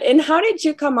love that. And how did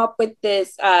you come up with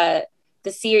this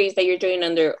the series that you're doing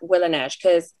under Will and Ash?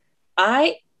 Because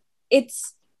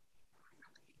it's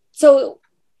still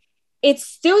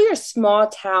your small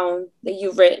town that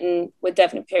you've written with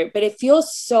Daphne Perry, but it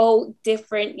feels so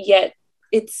different, yet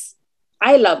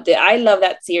I loved it. I love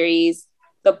that series.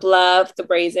 The Bluff, The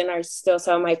Brazen are still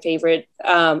some of my favorite.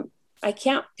 I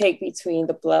can't pick between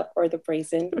The Bluff or The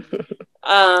Brazen.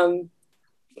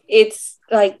 It's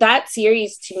like that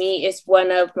series to me is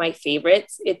one of my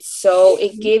favorites. It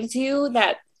gives you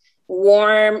that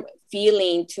warm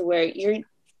feeling to where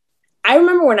I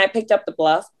remember when I picked up The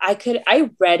Bluff, I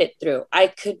read it through. I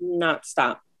could not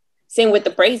stop. Same with The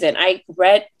Brazen. I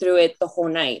read through it the whole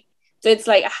night. So it's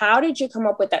like, how did you come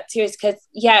up with that series? Because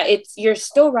you're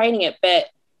still writing it, but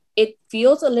it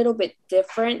feels a little bit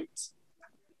different,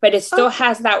 but it still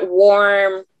has that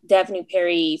warm Daphne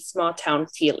Perry small town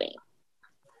feeling.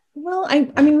 Well, I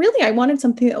mean, really, I wanted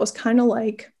something that was kind of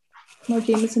like more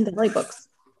Jameson Valley books.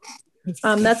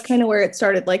 That's kind of where it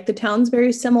started. Like the town's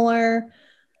very similar.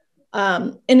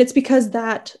 And it's because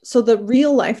so the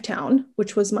real life town,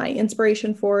 which was my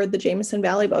inspiration for the Jameson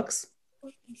Valley books,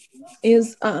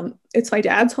 is it's my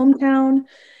dad's hometown.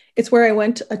 It's where I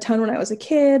went a ton when I was a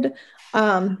kid.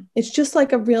 It's just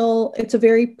like it's a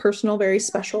very personal, very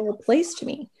special place to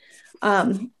me.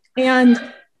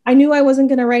 And I knew I wasn't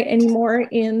going to write anymore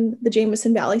in the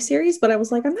Jameson Valley series, but I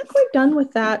was like, I'm not quite done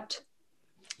with that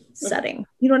setting.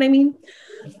 You know what I mean?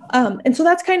 And so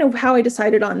that's kind of how I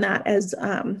decided on that as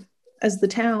the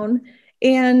town.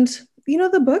 And,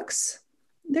 the books,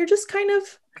 they're just kind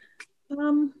of, I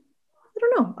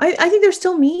don't know. I think they're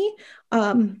still me.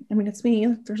 I mean, it's me.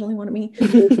 There's only one of me.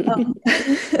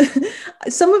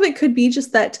 Some of it could be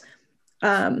just that,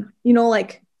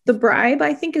 like The Bribe,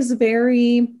 I think is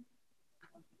very,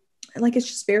 like, it's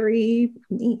just very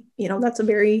me. That's a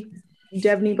very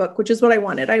Devney book, which is what I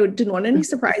wanted. I didn't want any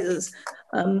surprises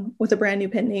with a brand new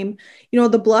pen name.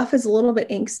 The Bluff is a little bit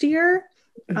angstier.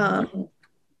 And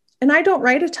I don't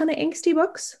write a ton of angsty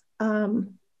books.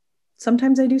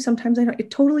 Sometimes I do, sometimes I don't. It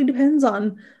totally depends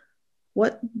on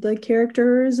what the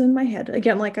character is in my head.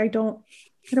 Again, like I don't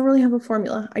really have a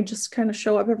formula. I just kind of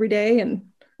show up every day and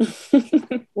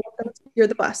you're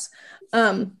the bus.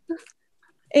 And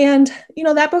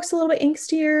that book's a little bit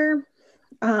angstier.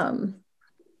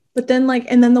 But then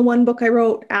and then the one book I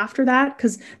wrote after that,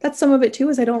 because that's some of it too,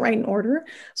 is I don't write in order.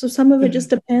 So some of it just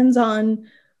depends on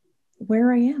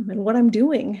where I am and what I'm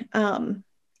doing.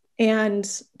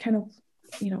 And kind of,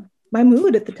 my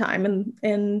mood at the time.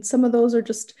 And some of those are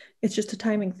it's just a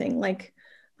timing thing. Like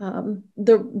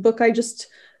the book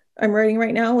I'm writing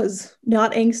right now is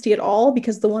not angsty at all,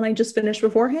 because the one I just finished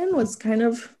beforehand was kind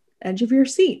of edge of your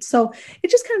seat. So it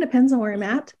just kind of depends on where I'm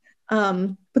at.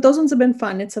 But those ones have been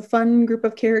fun. It's a fun group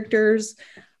of characters.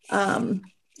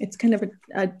 It's kind of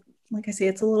like I say,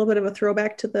 it's a little bit of a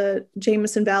throwback to the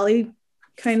Jameson Valley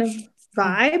kind of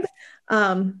vibe,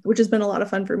 which has been a lot of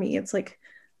fun for me. It's like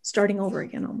starting over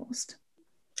again almost.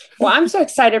 Well, I'm so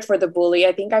excited for The Bully.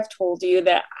 I think I've told you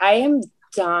that I am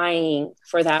dying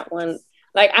for that one.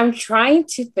 Like, I'm trying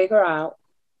to figure out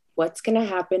what's going to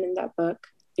happen in that book,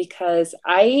 because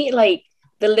I like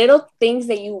the little things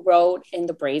that you wrote in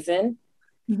The Brazen.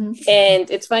 Mm-hmm. And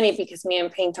it's funny because me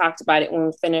and Payne talked about it when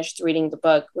we finished reading the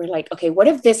book. We're like, okay, what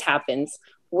if this happens?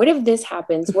 What if this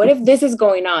happens? What if this is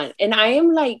going on? And I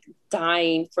am like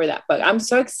dying for that book. I'm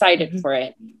so excited for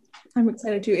it. I'm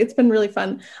excited too. It's been really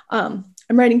fun. I'm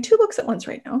writing 2 books at once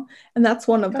right now, and that's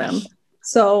one of them.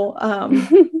 So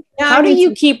how do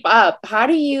you keep up? How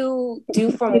do you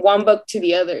do from one book to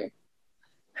the other?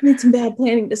 I made some bad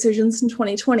planning decisions in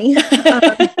 2020.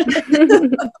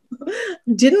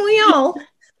 Didn't we all?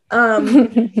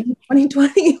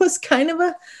 2020 was kind of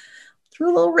threw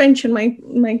a little wrench in my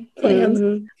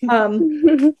plans.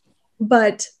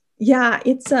 But yeah,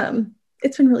 it's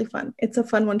been really fun. It's a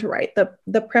fun one to write.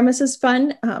 The premise is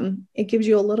fun. It gives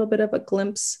you a little bit of a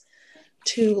glimpse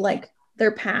to like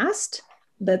their past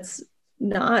that's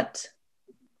not,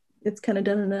 it's kind of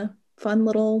done in a fun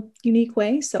little unique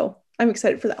way. So I'm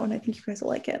excited for that one. I think you guys will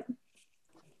like it.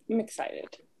 I'm excited.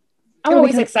 I'm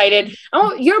always excited.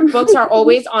 Oh, your books are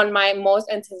always on my most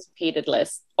anticipated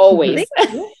list. Always.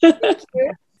 Thank you. Thank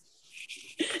you.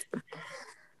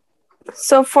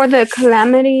 So for the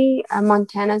Calamity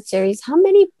Montana series, how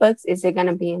many books is it going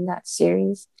to be in that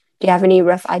series? Do you have any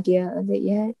rough idea of it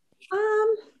yet?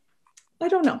 I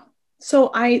don't know.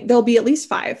 So there'll be at least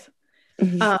 5.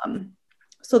 Mm-hmm.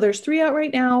 So there's 3 out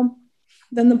right now.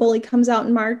 Then The Bully comes out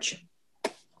in March.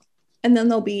 And then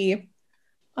there'll be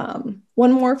 1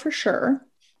 more for sure.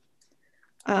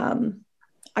 I'm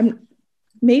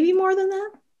maybe more than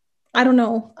that. I don't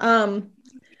know. I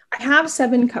have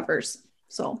 7 covers.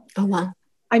 So oh, wow.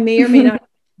 I may or may not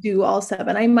do all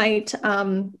 7. I might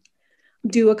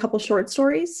do a couple short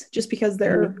stories just because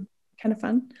they're kind of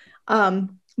fun.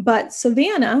 But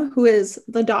Savannah, who is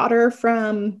the daughter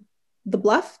from The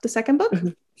Bluff, the second book,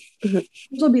 this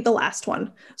will be the last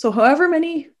one. So however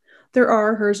many there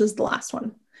are, hers is the last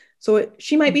one. So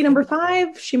she might be number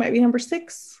 5. She might be number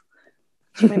 6.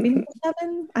 She might be number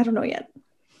 7. I don't know yet.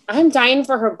 I'm dying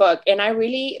for her book. And I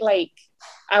really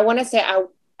I want to say I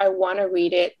want to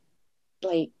read it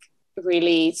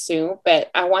really soon, but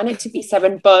I want it to be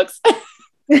 7 books.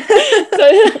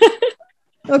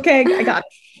 Okay, I got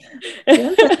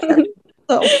it.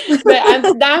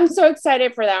 But I'm so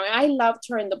excited for that one. I loved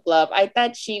her in The Bluff. I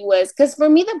thought she was, because for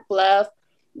me, The Bluff,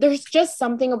 there's just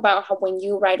something about how when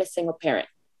you write a single parent,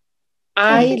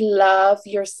 I love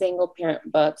your single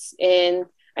parent books. And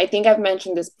I think I've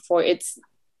mentioned this before.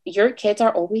 Your kids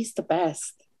are always the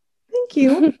best. Thank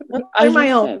you. They're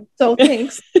my own. So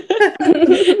thanks.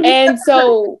 And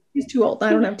so he's too old.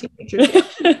 I don't have teenagers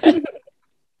yet.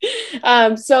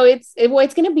 So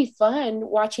it's going to be fun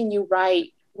watching you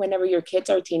write whenever your kids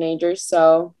are teenagers.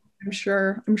 So I'm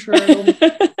sure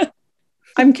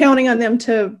I'm counting on them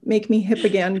to make me hip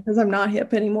again because I'm not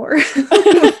hip anymore.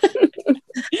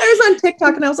 I was on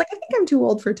TikTok and I was like, I think I'm too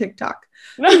old for TikTok.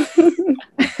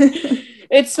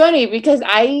 It's funny because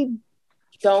I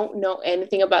don't know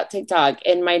anything about TikTok,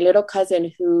 and my little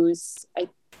cousin who's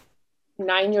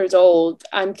 9 years old,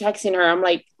 I'm texting her, I'm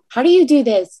like, how do you do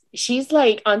this? She's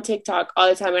like on TikTok all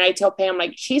the time, and I tell Pam,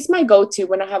 like, she's my go-to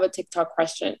when I have a TikTok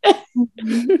question.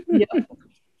 Yeah,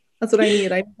 that's what I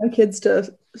need. I need my kids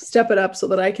to step it up so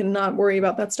that I can not worry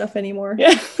about that stuff anymore.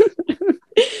 Yeah.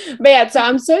 But yeah, so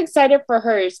I'm so excited for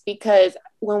hers because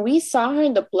when we saw her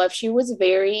in The Bluff, she was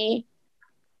very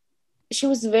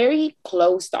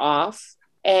closed off.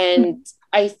 And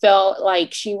I felt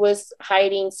like she was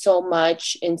hiding so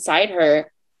much inside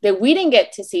her that we didn't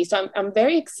get to see. So I'm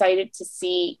very excited to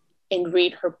see and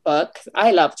read her book.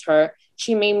 I loved her.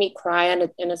 She made me cry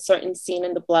in a certain scene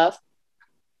in The Bluff.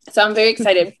 So I'm very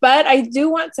excited. But I do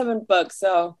want 7 books.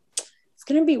 So it's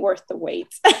going to be worth the wait.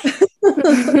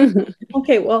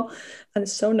 Okay, well, that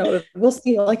is so noted. We'll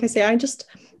see. Like I say, I just,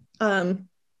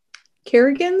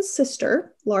 Kerrigan's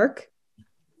sister, Lark,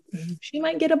 she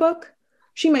might get a book.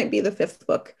 She might be the 5th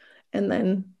book. And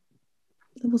then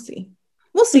we'll see.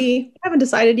 We'll see. I haven't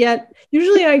decided yet.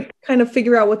 Usually I kind of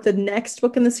figure out what the next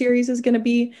book in the series is going to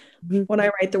be when I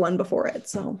write the one before it.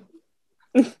 So,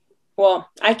 well,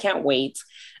 I can't wait.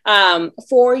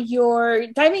 For your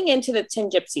diving into the Tin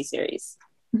Gypsy series.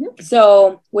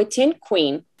 So with Tin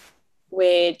Queen,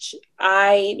 which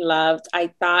I loved,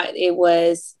 I thought it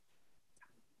was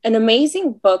an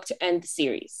amazing book to end the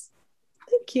series.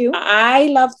 Thank you. I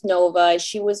loved Nova.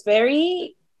 She was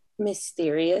very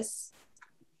mysterious.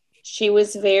 She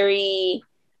was very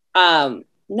not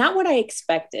what I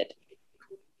expected.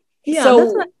 Yeah, so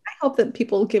that's what I hope that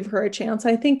people give her a chance.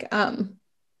 I think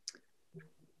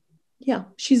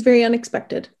she's very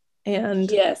unexpected.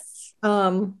 And yes.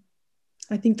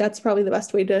 I think that's probably the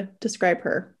best way to describe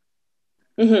her.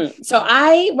 Mm-hmm. So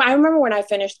I remember when I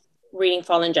finished reading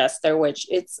Fallen Jester, which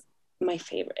it's my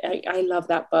favorite. I love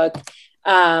that book.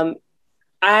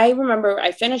 I remember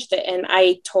I finished it and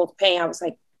I told Payne, I was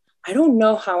like, I don't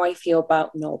know how I feel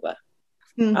about Nova.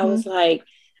 I was like,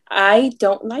 I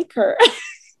don't like her.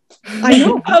 I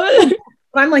know. But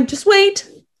I'm like, just wait.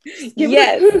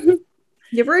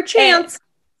 Give her a chance.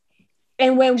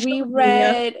 And when we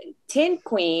read Tin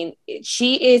Queen,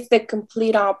 she is the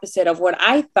complete opposite of what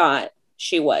I thought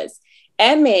she was.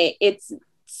 Emmett, it's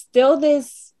still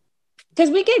this, because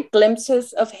we get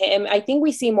glimpses of him. I think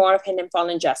we see more of him in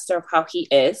Fallen Jester of how he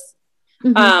is.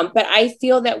 But I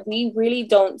feel that we really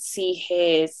don't see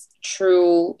his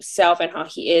true self and how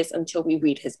he is until we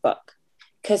read his book.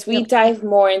 Because we dive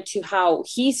more into how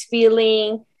he's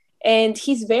feeling And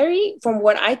he's very, from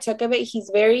what I took of it, he's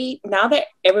very, now that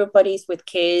everybody's with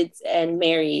kids and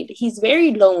married, he's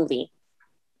very lonely.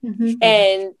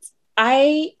 And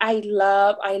I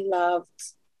loved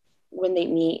when they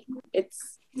meet.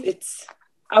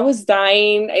 I was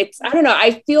dying. I don't know.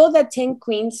 I feel that Tin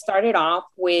Queen started off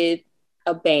with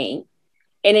a bang,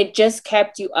 and it just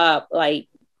kept you up. Like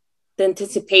the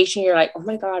anticipation, you're like, oh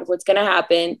my God, what's going to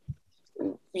happen?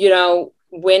 You know,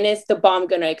 when is the bomb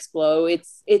going to explode?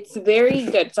 It's very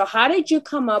good. So how did you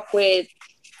come up with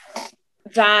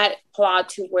that plot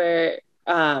to where,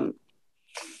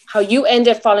 how you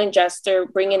ended Fallen Jester,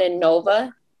 bringing in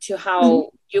Nova, to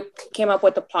how you came up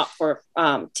with the plot for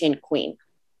Tin Queen?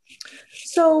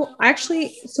 So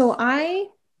I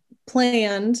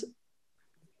planned,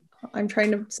 I'm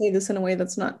trying to say this in a way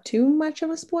that's not too much of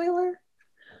a spoiler.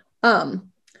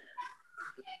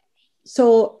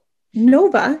 So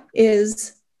Nova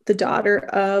is the daughter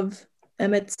of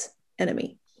Emmett's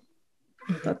enemy.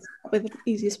 That's probably the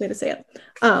easiest way to say it.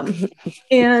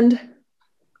 And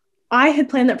I had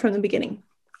planned that from the beginning.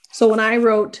 So when I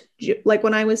wrote, like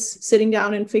when I was sitting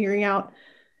down and figuring out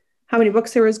how many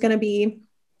books there was going to be,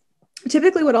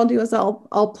 typically what I'll do is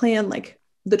I'll plan like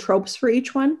the tropes for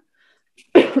each one.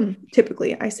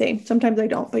 Typically, I say, sometimes I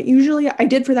don't, but usually I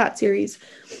did for that series,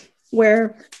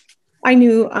 where I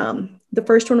knew the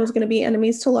first one was going to be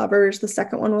enemies to lovers. The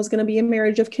second one was going to be a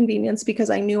marriage of convenience, because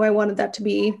I knew I wanted that to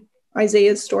be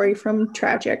Isaiah's story from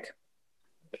Tragic.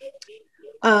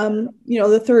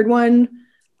 The third one,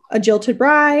 a jilted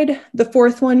bride. The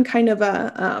fourth one, kind of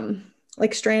a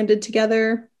like stranded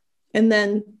together. And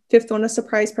then fifth one, a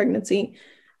surprise pregnancy.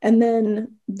 And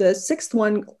then the sixth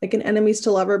one, like an enemies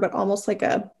to lover, but almost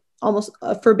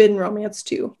a forbidden romance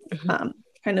too.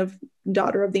 Kind of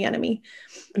daughter of the enemy.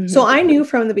 So I knew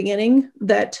from the beginning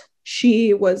that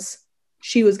she was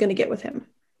going to get with him,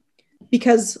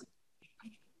 because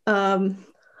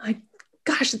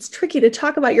gosh, it's tricky to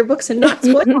talk about your books and not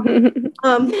spoil.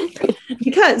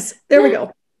 Because there we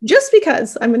go. Just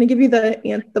because I'm going to give you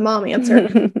the mom answer,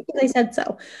 because I said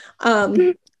so.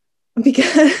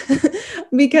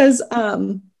 Because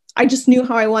I just knew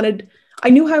how I wanted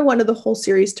the whole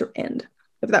series to end,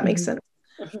 if that makes sense.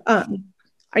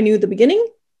 I knew the beginning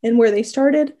and where they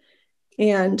started,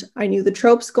 and I knew the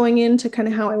tropes going into kind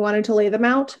of how I wanted to lay them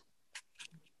out.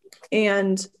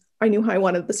 And I knew how I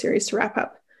wanted the series to wrap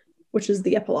up, which is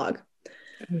the epilogue.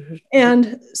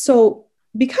 And so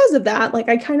because of that, like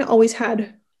I kind of always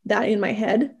had that in my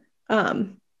head.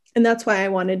 And that's why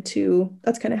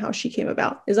that's kind of how she came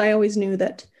about, is I always knew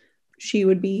that she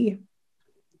would be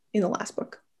in the last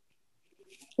book.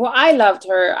 Well, I loved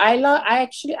her. I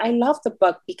love the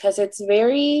book because it's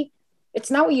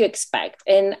not what you expect.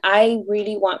 And I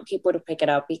really want people to pick it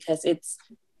up, because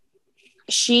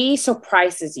she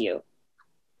surprises you.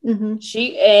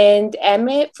 And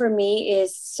Emmett for me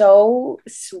is so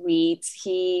sweet.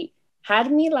 He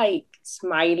had me like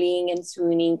smiling and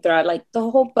swooning throughout like the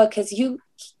whole book, because you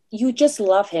just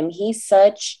love him.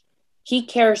 He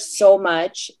cares so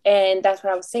much. And that's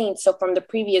what I was saying. So from the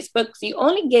previous books, you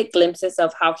only get glimpses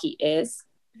of how he is.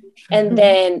 And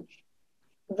then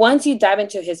once you dive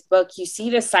into his book, you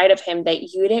see the side of him that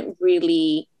you didn't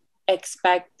really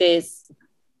expect this,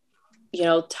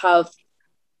 tough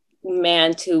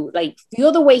man to like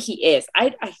feel the way he is.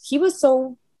 He was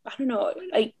so, I don't know,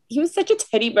 like he was such a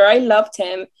teddy bear. I loved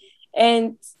him,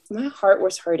 and my heart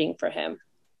was hurting for him.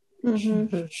 I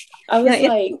was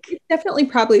it's definitely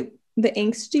probably the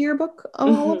angstier book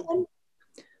of all of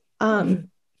them.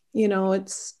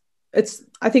 It's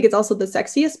I think it's also the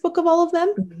sexiest book of all of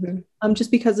them,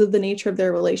 just because of the nature of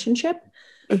their relationship.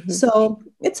 So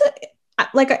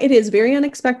it is very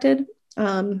unexpected.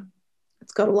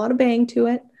 It's got a lot of bang to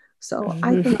it. So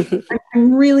I think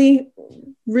I'm really,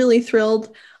 really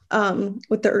thrilled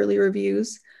with the early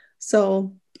reviews.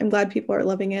 So I'm glad people are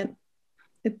loving it.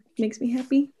 It makes me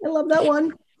happy. I love that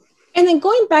one. And then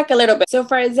going back a little bit, so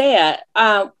for Isaiah,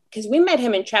 because we met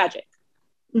him in Tragic.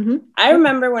 I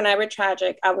remember when I read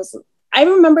Tragic, I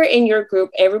remember in your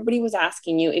group, everybody was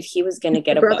asking you if he was going to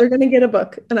get a book. Brother going to get a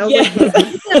book. And I was like,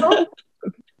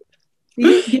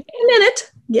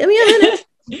 give me a minute.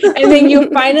 And then you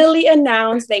finally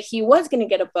announced that he was going to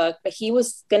get a book, but he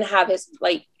was going to have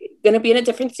going to be in a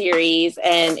different series,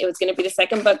 and it was going to be the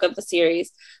second book of the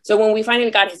series. So when we finally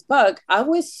got his book, I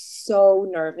was so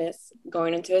nervous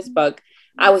going into his book.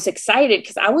 I was excited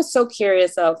because I was so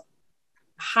curious of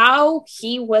how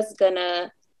he was going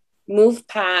to move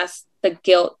past the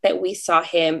guilt that we saw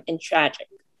him in Tragic,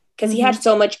 because he had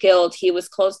so much guilt. He was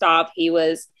closed off. He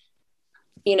was,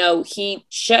 he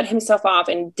shut himself off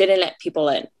and didn't let people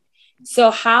in.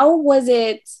 So how was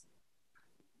it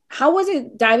how was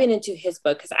it diving into his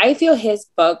book? Because I feel his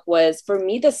book was, for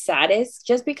me, the saddest,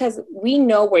 just because we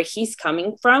know where he's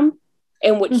coming from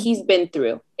and what he's been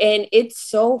through. And it's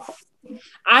so,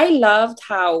 I loved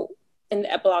how in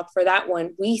the epilogue for that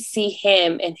one, we see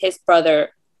him and his brother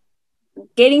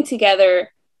getting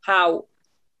together, how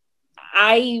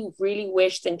I really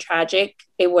wished and tragic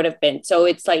it would have been. So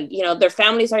it's like, you know, their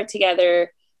families are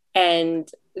together and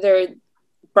they're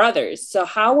brothers. So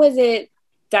how was it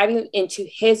diving into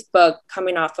his book,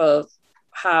 coming off of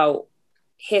how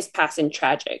his passing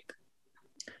tragic?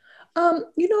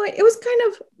 You know, it was kind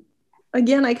of,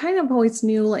 again, I kind of always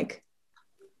knew, like,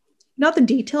 not the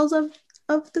details of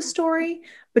the story,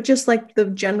 but just like the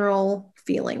general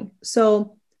feeling.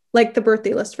 So like the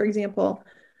birthday list, for example,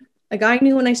 like I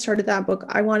knew when I started that book,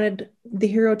 I wanted the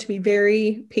hero to be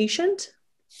very patient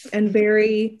and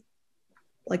very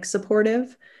like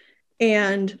supportive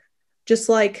and just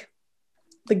like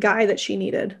the guy that she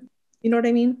needed. You know what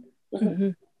I mean? Mm-hmm.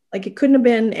 Like it couldn't have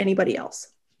been anybody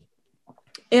else.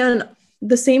 And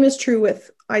the same is true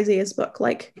with Isaiah's book.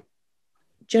 Like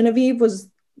Genevieve was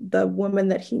the woman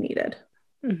that he needed.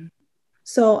 Mm-hmm.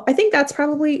 So I think that's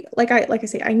probably, like I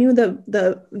say, I knew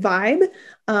the vibe.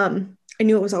 I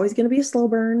knew it was always going to be a slow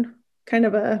burn, kind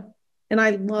of and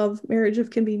I love Marriage of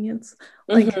Convenience.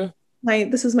 Like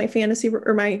this is my fantasy,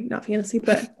 or my, not fantasy,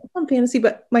 but not fantasy,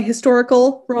 but my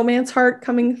historical romance heart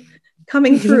coming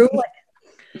through.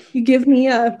 Like, you give me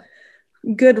a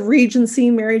good Regency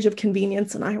Marriage of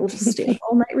Convenience and I will just stay up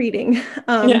all night reading.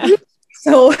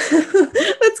 So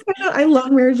that's kind of, I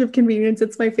love Marriage of Convenience.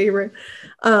 It's my favorite.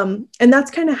 And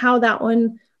that's kind of how that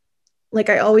one,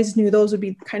 like I always knew those would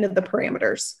be kind of the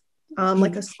parameters.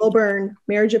 Like a slow burn,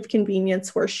 Marriage of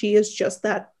Convenience, where she is just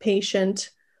that patient,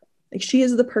 like she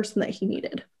is the person that he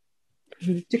needed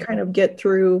to kind of get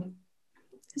through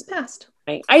his past.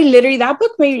 I literally, that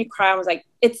book made me cry. I was like,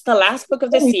 it's the last book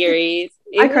of the series.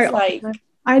 I cried like,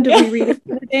 I had to reread it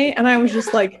the other day and I was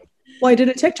just like, well, I did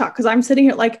a TikTok because I'm sitting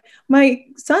here like my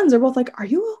sons are both like, are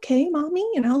you okay, mommy?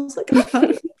 And I was like,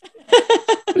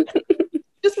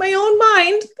 just my own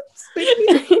mind making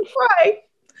me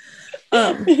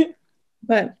cry.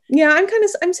 But yeah,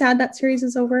 I'm sad that series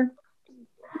is over.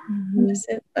 I miss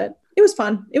it, but it was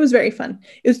fun. It was very fun.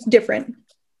 It was different.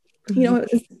 You know,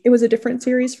 it was a different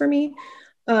series for me.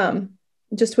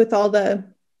 Just with all the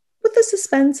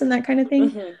suspense and that kind of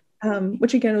thing.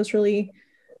 Which again was really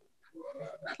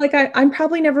like I'm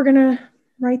probably never gonna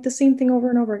write the same thing over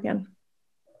and over again.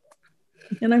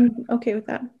 And I'm okay with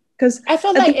that. Because I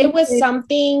felt like it was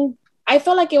something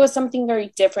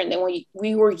very different than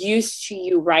we were used to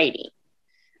you writing.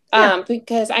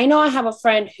 Because I know I have a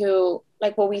friend who,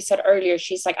 like what we said earlier,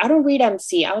 she's like, I don't read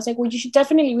MC. I was like, well, you should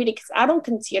definitely read it because I don't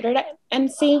consider that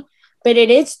MC, but it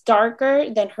is darker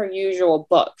than her usual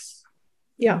books.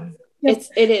 Yeah.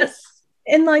 It is.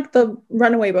 And like the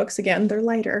Runaway books, again, they're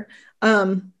lighter.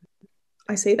 I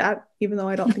say that even though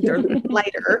I don't think they're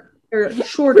lighter, they're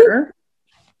shorter.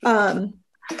 I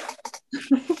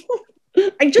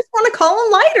just want to call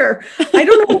them lighter. I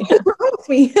don't know what's wrong with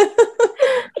me.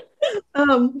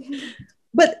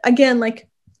 But again, like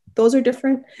those are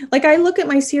different. Like I look at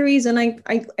my series and I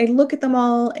look at them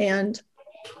all and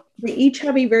they each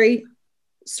have a very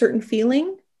certain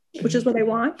feeling, which is what I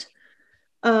want.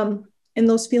 And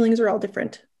those feelings are all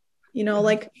different. You know,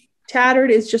 like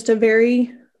Tattered is just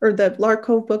or the Lark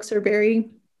Cove books are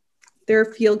they're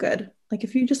feel good. Like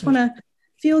if you just want to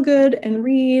feel good and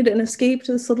read and escape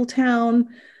to this little town,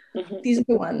 these are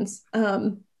the ones.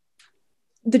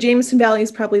 The Jameson Valley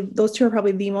is those two are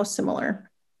probably the most similar.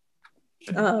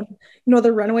 You know,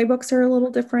 the Runaway books are a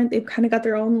little different. They've kind of got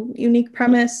their own unique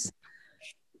premise.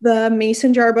 The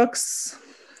Mason Jar books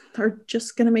are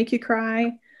just going to make you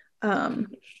cry. You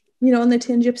know, and the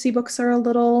Tin Gypsy books are a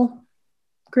little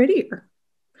grittier,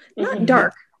 not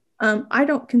dark. I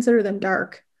don't consider them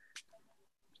dark,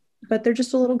 but they're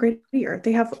just a little grittier.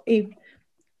 They have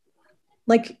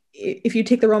like, if you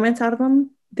take the romance out of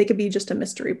them, they could be just a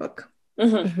mystery book.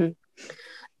 I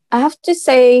have to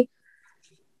say,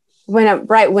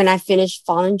 when I finished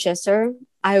Fallen Jesser,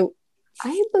 I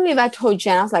believe I told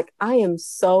Jen, I was like, I am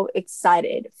so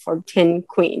excited for Tin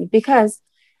Queen because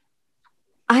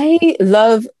I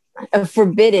love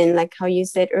Forbidden, like how you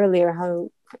said earlier,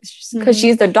 because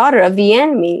she's the daughter of the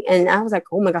enemy, and I was like,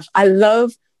 oh my gosh, I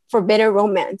love forbidden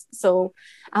romance. So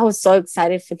I was so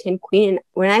excited for Tin Queen, and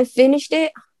when I finished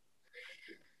it,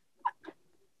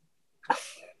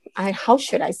 how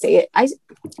should I say it?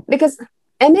 Because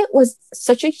Emmett was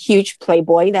such a huge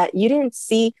playboy that you didn't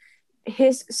see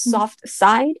his soft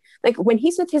side. Like when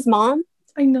he's with his mom.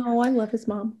 I know, I love his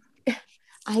mom.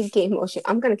 I get emotional.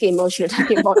 I'm gonna get emotional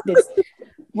talking about this.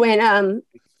 when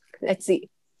let's see.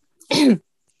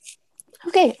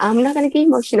 Okay, I'm not gonna get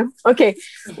emotional. Okay,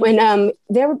 when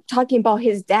they were talking about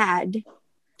his dad,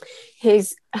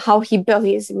 how he built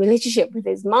his relationship with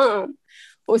his mom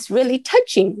was really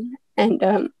touching. And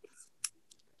okay,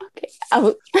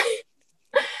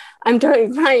 I'm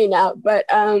totally crying now, but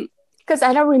because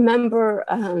I don't remember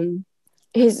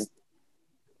his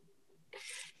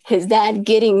dad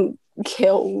getting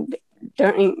killed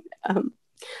during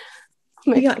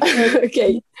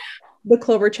okay, the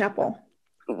Clover Chapel.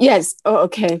 Yes. Oh,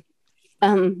 okay.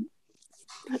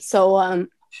 So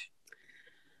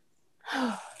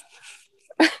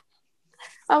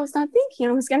I was not thinking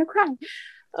I was gonna cry.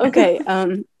 Okay.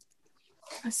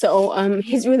 So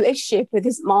his relationship with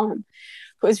his mom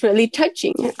was really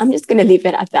touching. I'm just gonna leave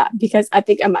it at that because I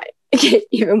think I might get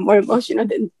even more emotional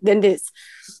than this.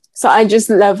 So I just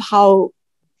love how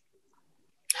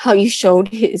you showed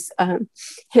his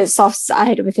soft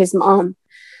side with his mom,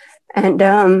 and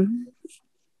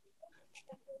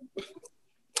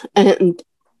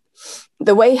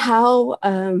the way how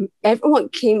everyone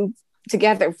came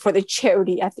together for the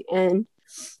charity at the end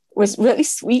was really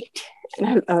sweet, and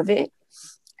I love it.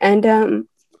 And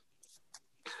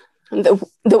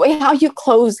the way how you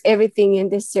close everything in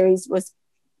this series was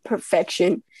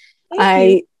perfection.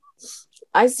 I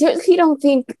seriously don't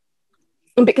think,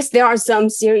 because there are some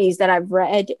series that I've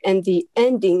read and the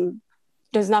ending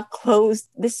does not close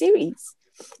the series,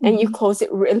 and you close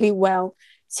it really well.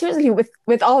 Seriously,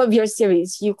 with all of your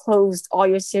series, you closed all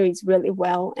your series really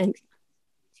well, and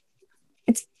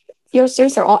your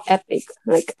series are all epic.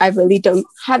 Like, I really don't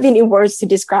have any words to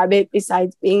describe it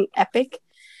besides being epic.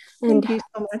 And thank you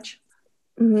so much.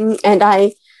 And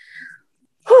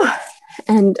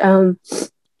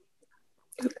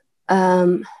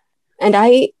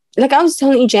I like I was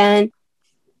telling Jan,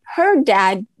 her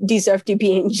dad deserved to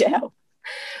be in jail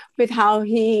with his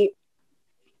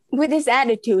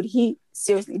attitude. He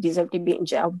seriously deserved to be in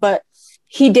jail, but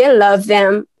he did love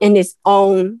them in his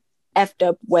own effed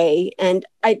up way. And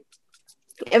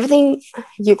everything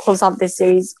you close off this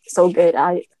series so good.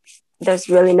 There's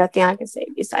really nothing I can say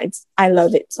besides I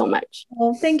love it so much.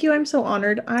 Well, thank you. I'm so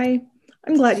honored. I'm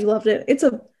glad you loved it. It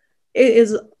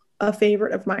is a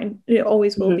favorite of mine. It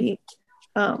always will be.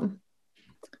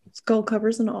 Skull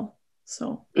covers and all.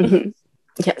 So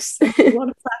yes. A lot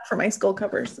of flack for my skull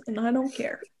covers, and I don't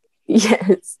care.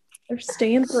 Yes. They're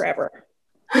staying forever.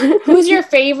 Who's your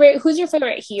favorite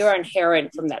hero and heroine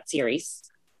from that series?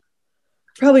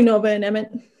 Probably Nova and Emmett.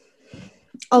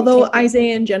 Although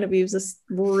Isaiah and Genevieve's is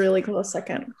really close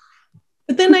second.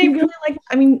 But then I really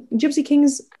Gypsy King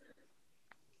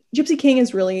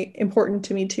is really important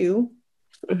to me too.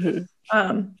 And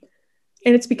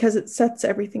it's because it sets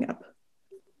everything up.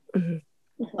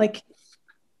 Like,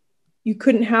 you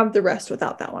couldn't have the rest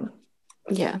without that one.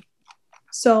 Yeah.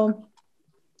 So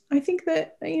I think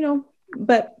that,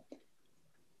 but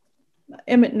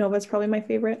Emmett Nova is probably my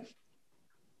favorite.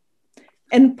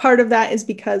 And part of that is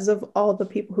because of all the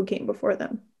people who came before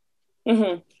them.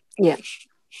 Yeah.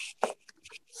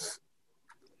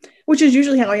 Which is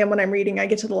usually how I am when I'm reading. I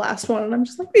get to the last one and I'm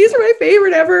just like, these are my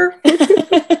favorite ever.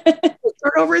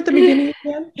 Start over at the beginning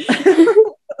again.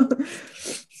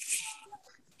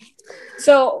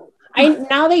 So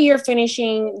now that you're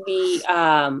finishing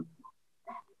the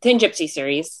 10 Gypsy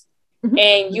series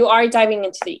and you are diving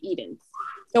into the Edens,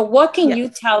 so what can you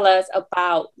tell us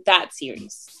about that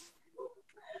series?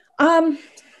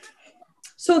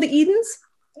 So the Edens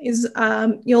is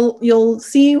you'll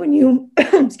see when you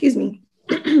excuse me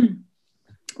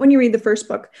when you read the first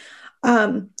book,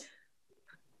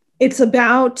 it's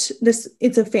about this.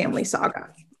 It's a family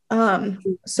saga.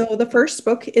 So the first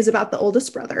book is about the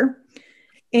oldest brother,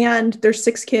 and there's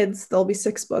 6 kids. There'll be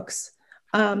 6 books,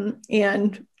 and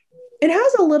it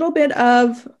has a little bit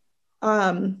of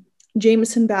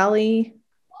Jameson Valley.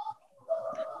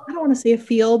 I don't want to say a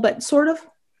feel, but sort of.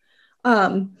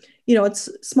 It's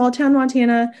small town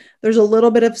Montana. There's a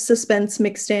little bit of suspense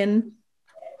mixed in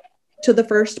to the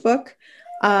first book.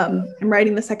 I'm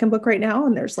writing the second book right now,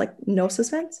 and there's like no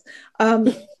suspense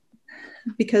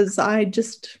because I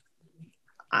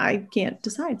can't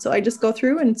decide. So I just go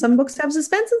through, and some books have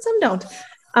suspense and some don't.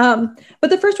 But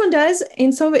the first one does,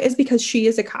 and some of it is because she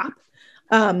is a cop.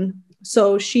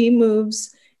 So she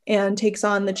moves and takes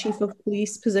on the chief of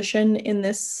police position in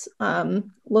this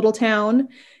little town,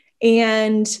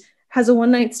 and has a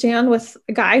one-night stand with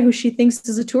a guy who she thinks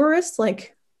is a tourist,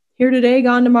 like here today,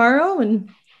 gone tomorrow. And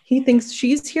he thinks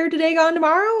she's here today, gone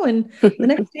tomorrow. And the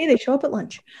next day they show up at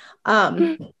lunch.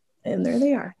 And there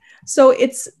they are. So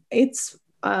it's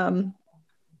I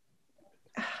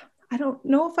don't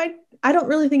know if I don't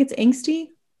really think it's angsty.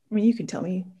 I mean, you can tell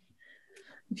me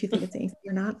if you think it's angsty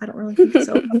or not. I don't really think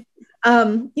so.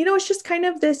 It's just kind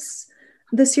of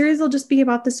the series will just be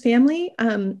about this family.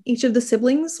 Each of the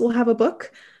siblings will have a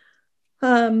book.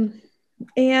 And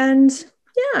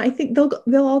yeah, I think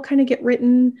they'll all kind of get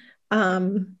written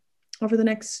over the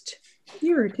next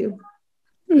year or two.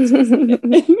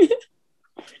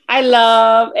 I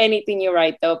love anything you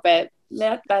write though, but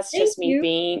that's just me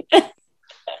being.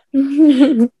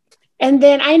 And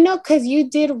then I know because you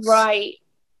did write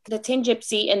the Tin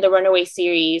Gypsy and the Runaway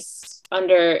series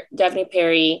under Daphne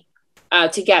Perry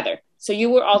together. So you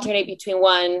will alternate between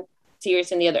one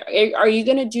series and the other. Are you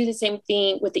going to do the same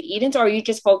thing with the Edens, or are you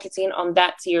just focusing on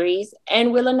that series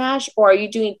and Will and Nash, or are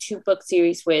you doing 2-book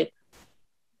series with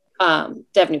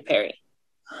Daphne Perry?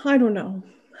 I don't know.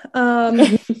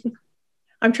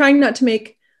 I'm trying not to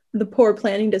make the poor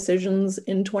planning decisions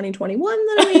in 2021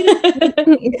 that I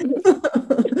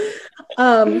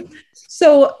made.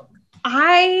 So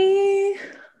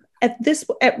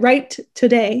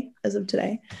as of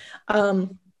today,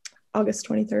 August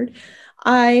 23rd,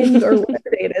 or whatever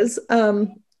day it is,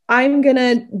 I'm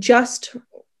gonna just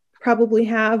probably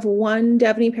have one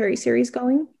Daphne Perry series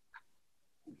going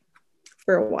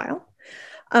for a while.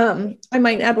 I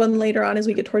might add one later on as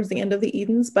we get towards the end of the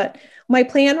Edens, but my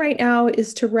plan right now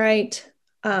is to write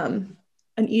an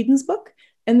Edens book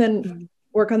and then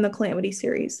work on the Calamity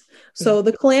series. So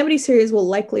the Calamity series will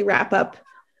likely wrap up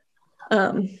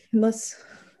unless,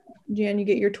 Jan, you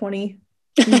get your 20.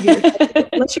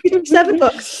 Unless you get your 7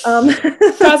 books.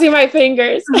 Crossing my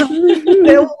fingers.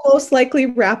 They will most likely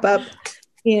wrap up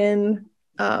in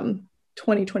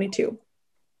 2022.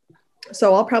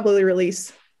 So I'll probably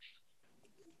release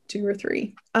 2 or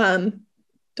 3. Don't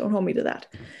hold me to that.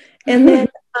 And then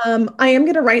I am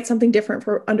going to write something different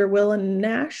for under Will and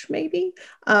Nash, maybe.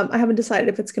 I haven't decided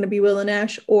if it's going to be Will and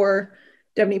Nash or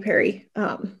Daphne Perry,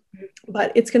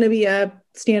 but it's going to be a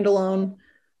standalone.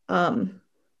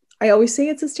 I always say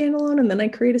it's a standalone, and then I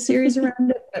create a series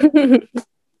around it. But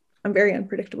I'm very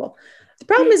unpredictable. The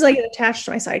problem is I get attached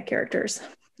to my side characters.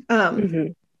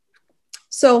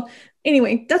 So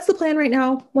anyway, that's the plan right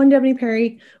now. One Daphne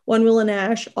Perry, one Will and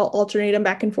Nash. I'll alternate them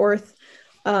back and forth.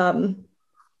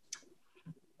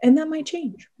 And that might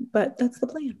change, but that's the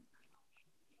plan.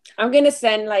 I'm going to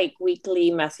send like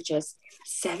weekly messages.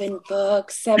 7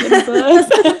 books, 7 books.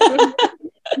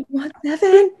 What,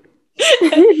 7?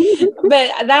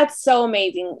 But that's so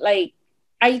amazing. Like,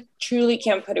 I truly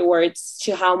can't put in words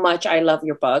to how much I love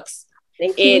your books.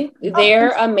 Thank you.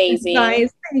 They're amazing.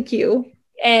 Guys, thank you.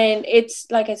 And it's,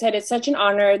 like I said, it's such an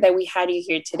honor that we had you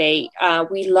here today.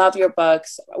 We love your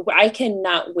books. I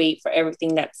cannot wait for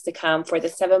everything that's to come, for the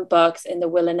 7 books in the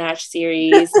Will and Nash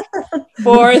series,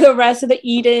 for the rest of the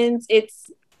Edens. It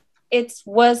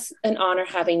was an honor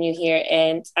having you here,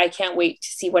 and I can't wait to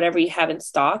see whatever you have in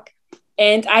stock.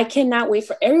 And I cannot wait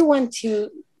for everyone to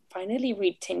finally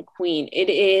read Tin Queen. It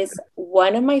is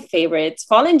one of my favorites.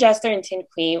 Fallen Jester and Tin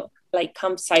Queen like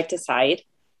come side to side.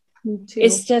 Me too.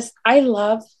 It's just, I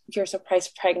love your surprise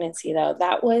pregnancy though.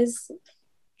 That was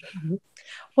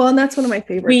well, and that's one of my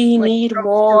favorites. We need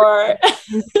more.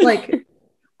 Like,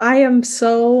 I am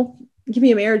so, give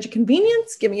me a marriage of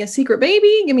convenience, give me a secret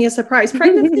baby, give me a surprise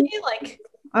pregnancy. Like,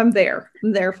 I'm there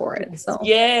for it. So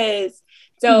yes.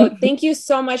 So thank you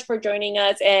so much for joining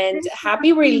us, and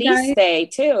happy release day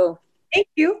too. Thank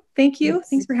you. Yes.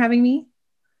 Thanks for having me.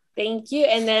 Thank you.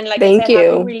 And then, like I said,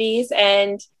 happy release,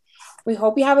 and we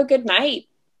hope you have a good night.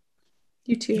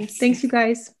 You too. Thanks, you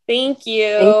guys. Thank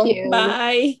you. Thank you.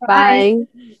 Bye. Bye.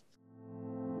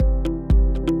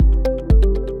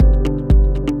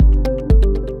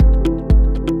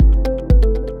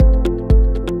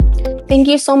 Thank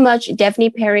you so much, Daphne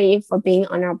Perry, for being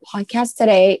on our podcast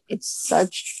today. It's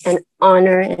such an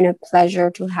honor and a pleasure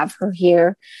to have her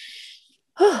here.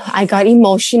 I got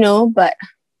emotional, but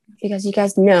because you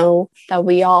guys know that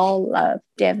we all love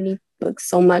Daphne books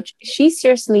so much, she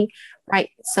seriously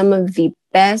writes some of the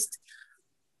best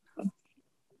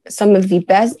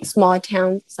small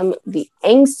towns, some of the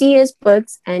angstiest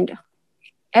books, and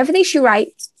everything she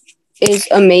writes is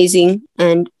amazing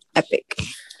and epic.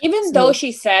 Even though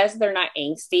she says they're not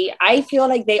angsty, I feel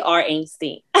like they are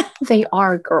angsty. They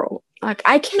are, girl. Like,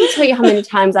 I can't tell you how many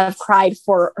times I've cried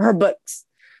for her books.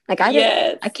 Like,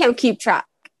 I can't keep track.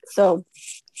 So,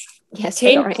 yes,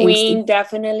 Tin Queen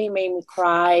definitely made me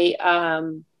cry.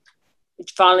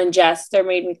 Fallen Jester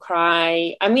made me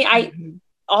cry. I mean,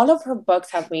 all of her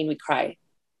books have made me cry.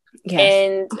 Yes.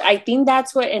 And I think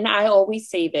that's what, and I always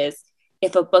say this,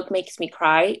 if a book makes me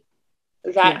cry,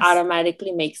 that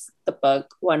automatically makes the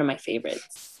book one of my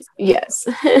favorites. Yes.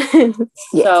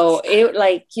 So it,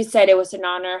 like you said, it was an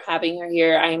honor having her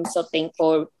here. I am so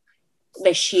thankful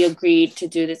that she agreed to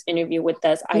do this interview with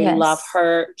us. I love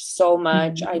her so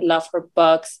much. I love her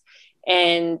books.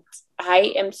 And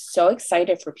I am so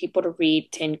excited for people to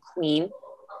read Tin Queen.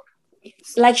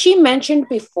 Like she mentioned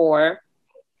before,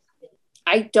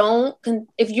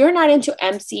 if you're not into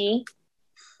MC,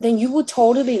 then you would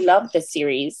totally love the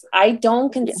series. I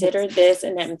don't consider this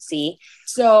an MC.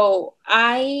 So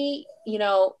I,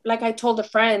 like I told a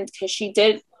friend, because she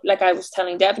did, like I was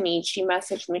telling Devaney, she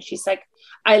messaged me. She's like,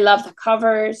 I love the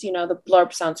covers. The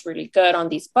blurb sounds really good on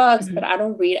these books, but I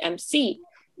don't read MC.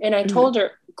 And I told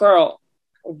her, girl,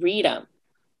 read them.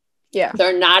 Yeah.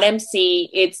 They're not MC.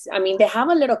 They have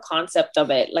a little concept of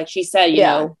it. Like she said, you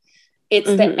know, it's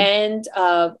the end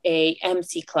of a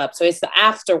MC club. So it's the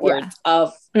afterwards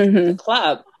of the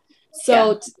club.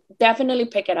 So definitely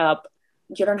pick it up.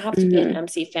 You don't have to be an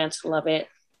MC fan to love it.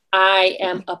 I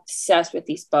am obsessed with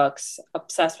these books,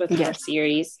 obsessed with her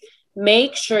series.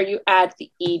 Make sure you add the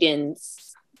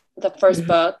Edens, the first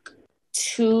book,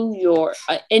 to your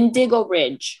Indigo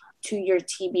Ridge, to your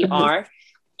TBR.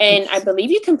 And I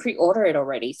believe you can pre-order it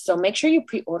already. So make sure you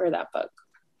pre-order that book.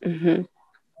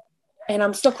 And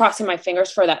I'm still crossing my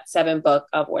fingers for that 7th book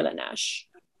of Orla Nash.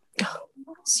 Oh,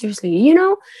 seriously,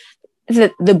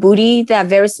 the Booty, that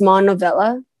very small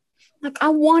novella. Like, I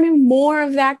wanted more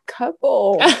of that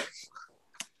couple. I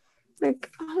was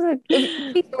like,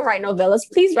 please don't write novellas.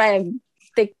 Please write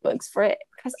thick books for it,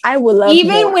 because I would love.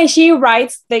 Even more. When she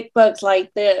writes thick books,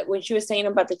 like when she was saying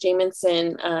about the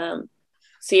Jamison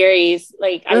series,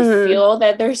 like I feel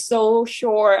that they're so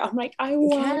short. I'm like, I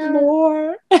want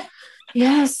more.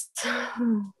 Yes,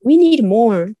 we need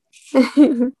more.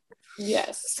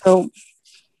 Yes. So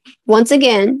once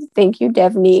again, thank you,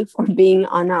 Devaney, for being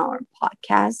on our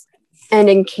podcast. And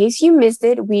in case you missed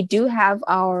it, we do have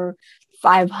our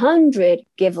 500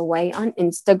 giveaway on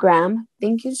Instagram.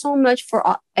 Thank you so much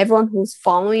for everyone who's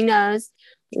following us,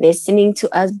 listening to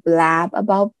us blab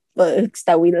about books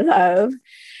that we love.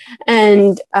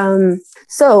 And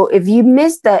so if you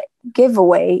missed the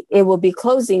giveaway, it will be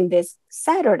closing this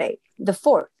Saturday, the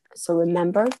 4th. So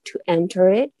remember to enter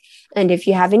it. And if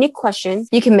you have any questions,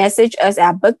 you can message us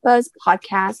at BookBuzz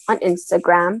Podcast on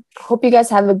Instagram. Hope you guys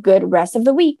have a good rest of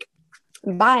the week.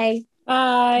 Bye.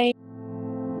 Bye.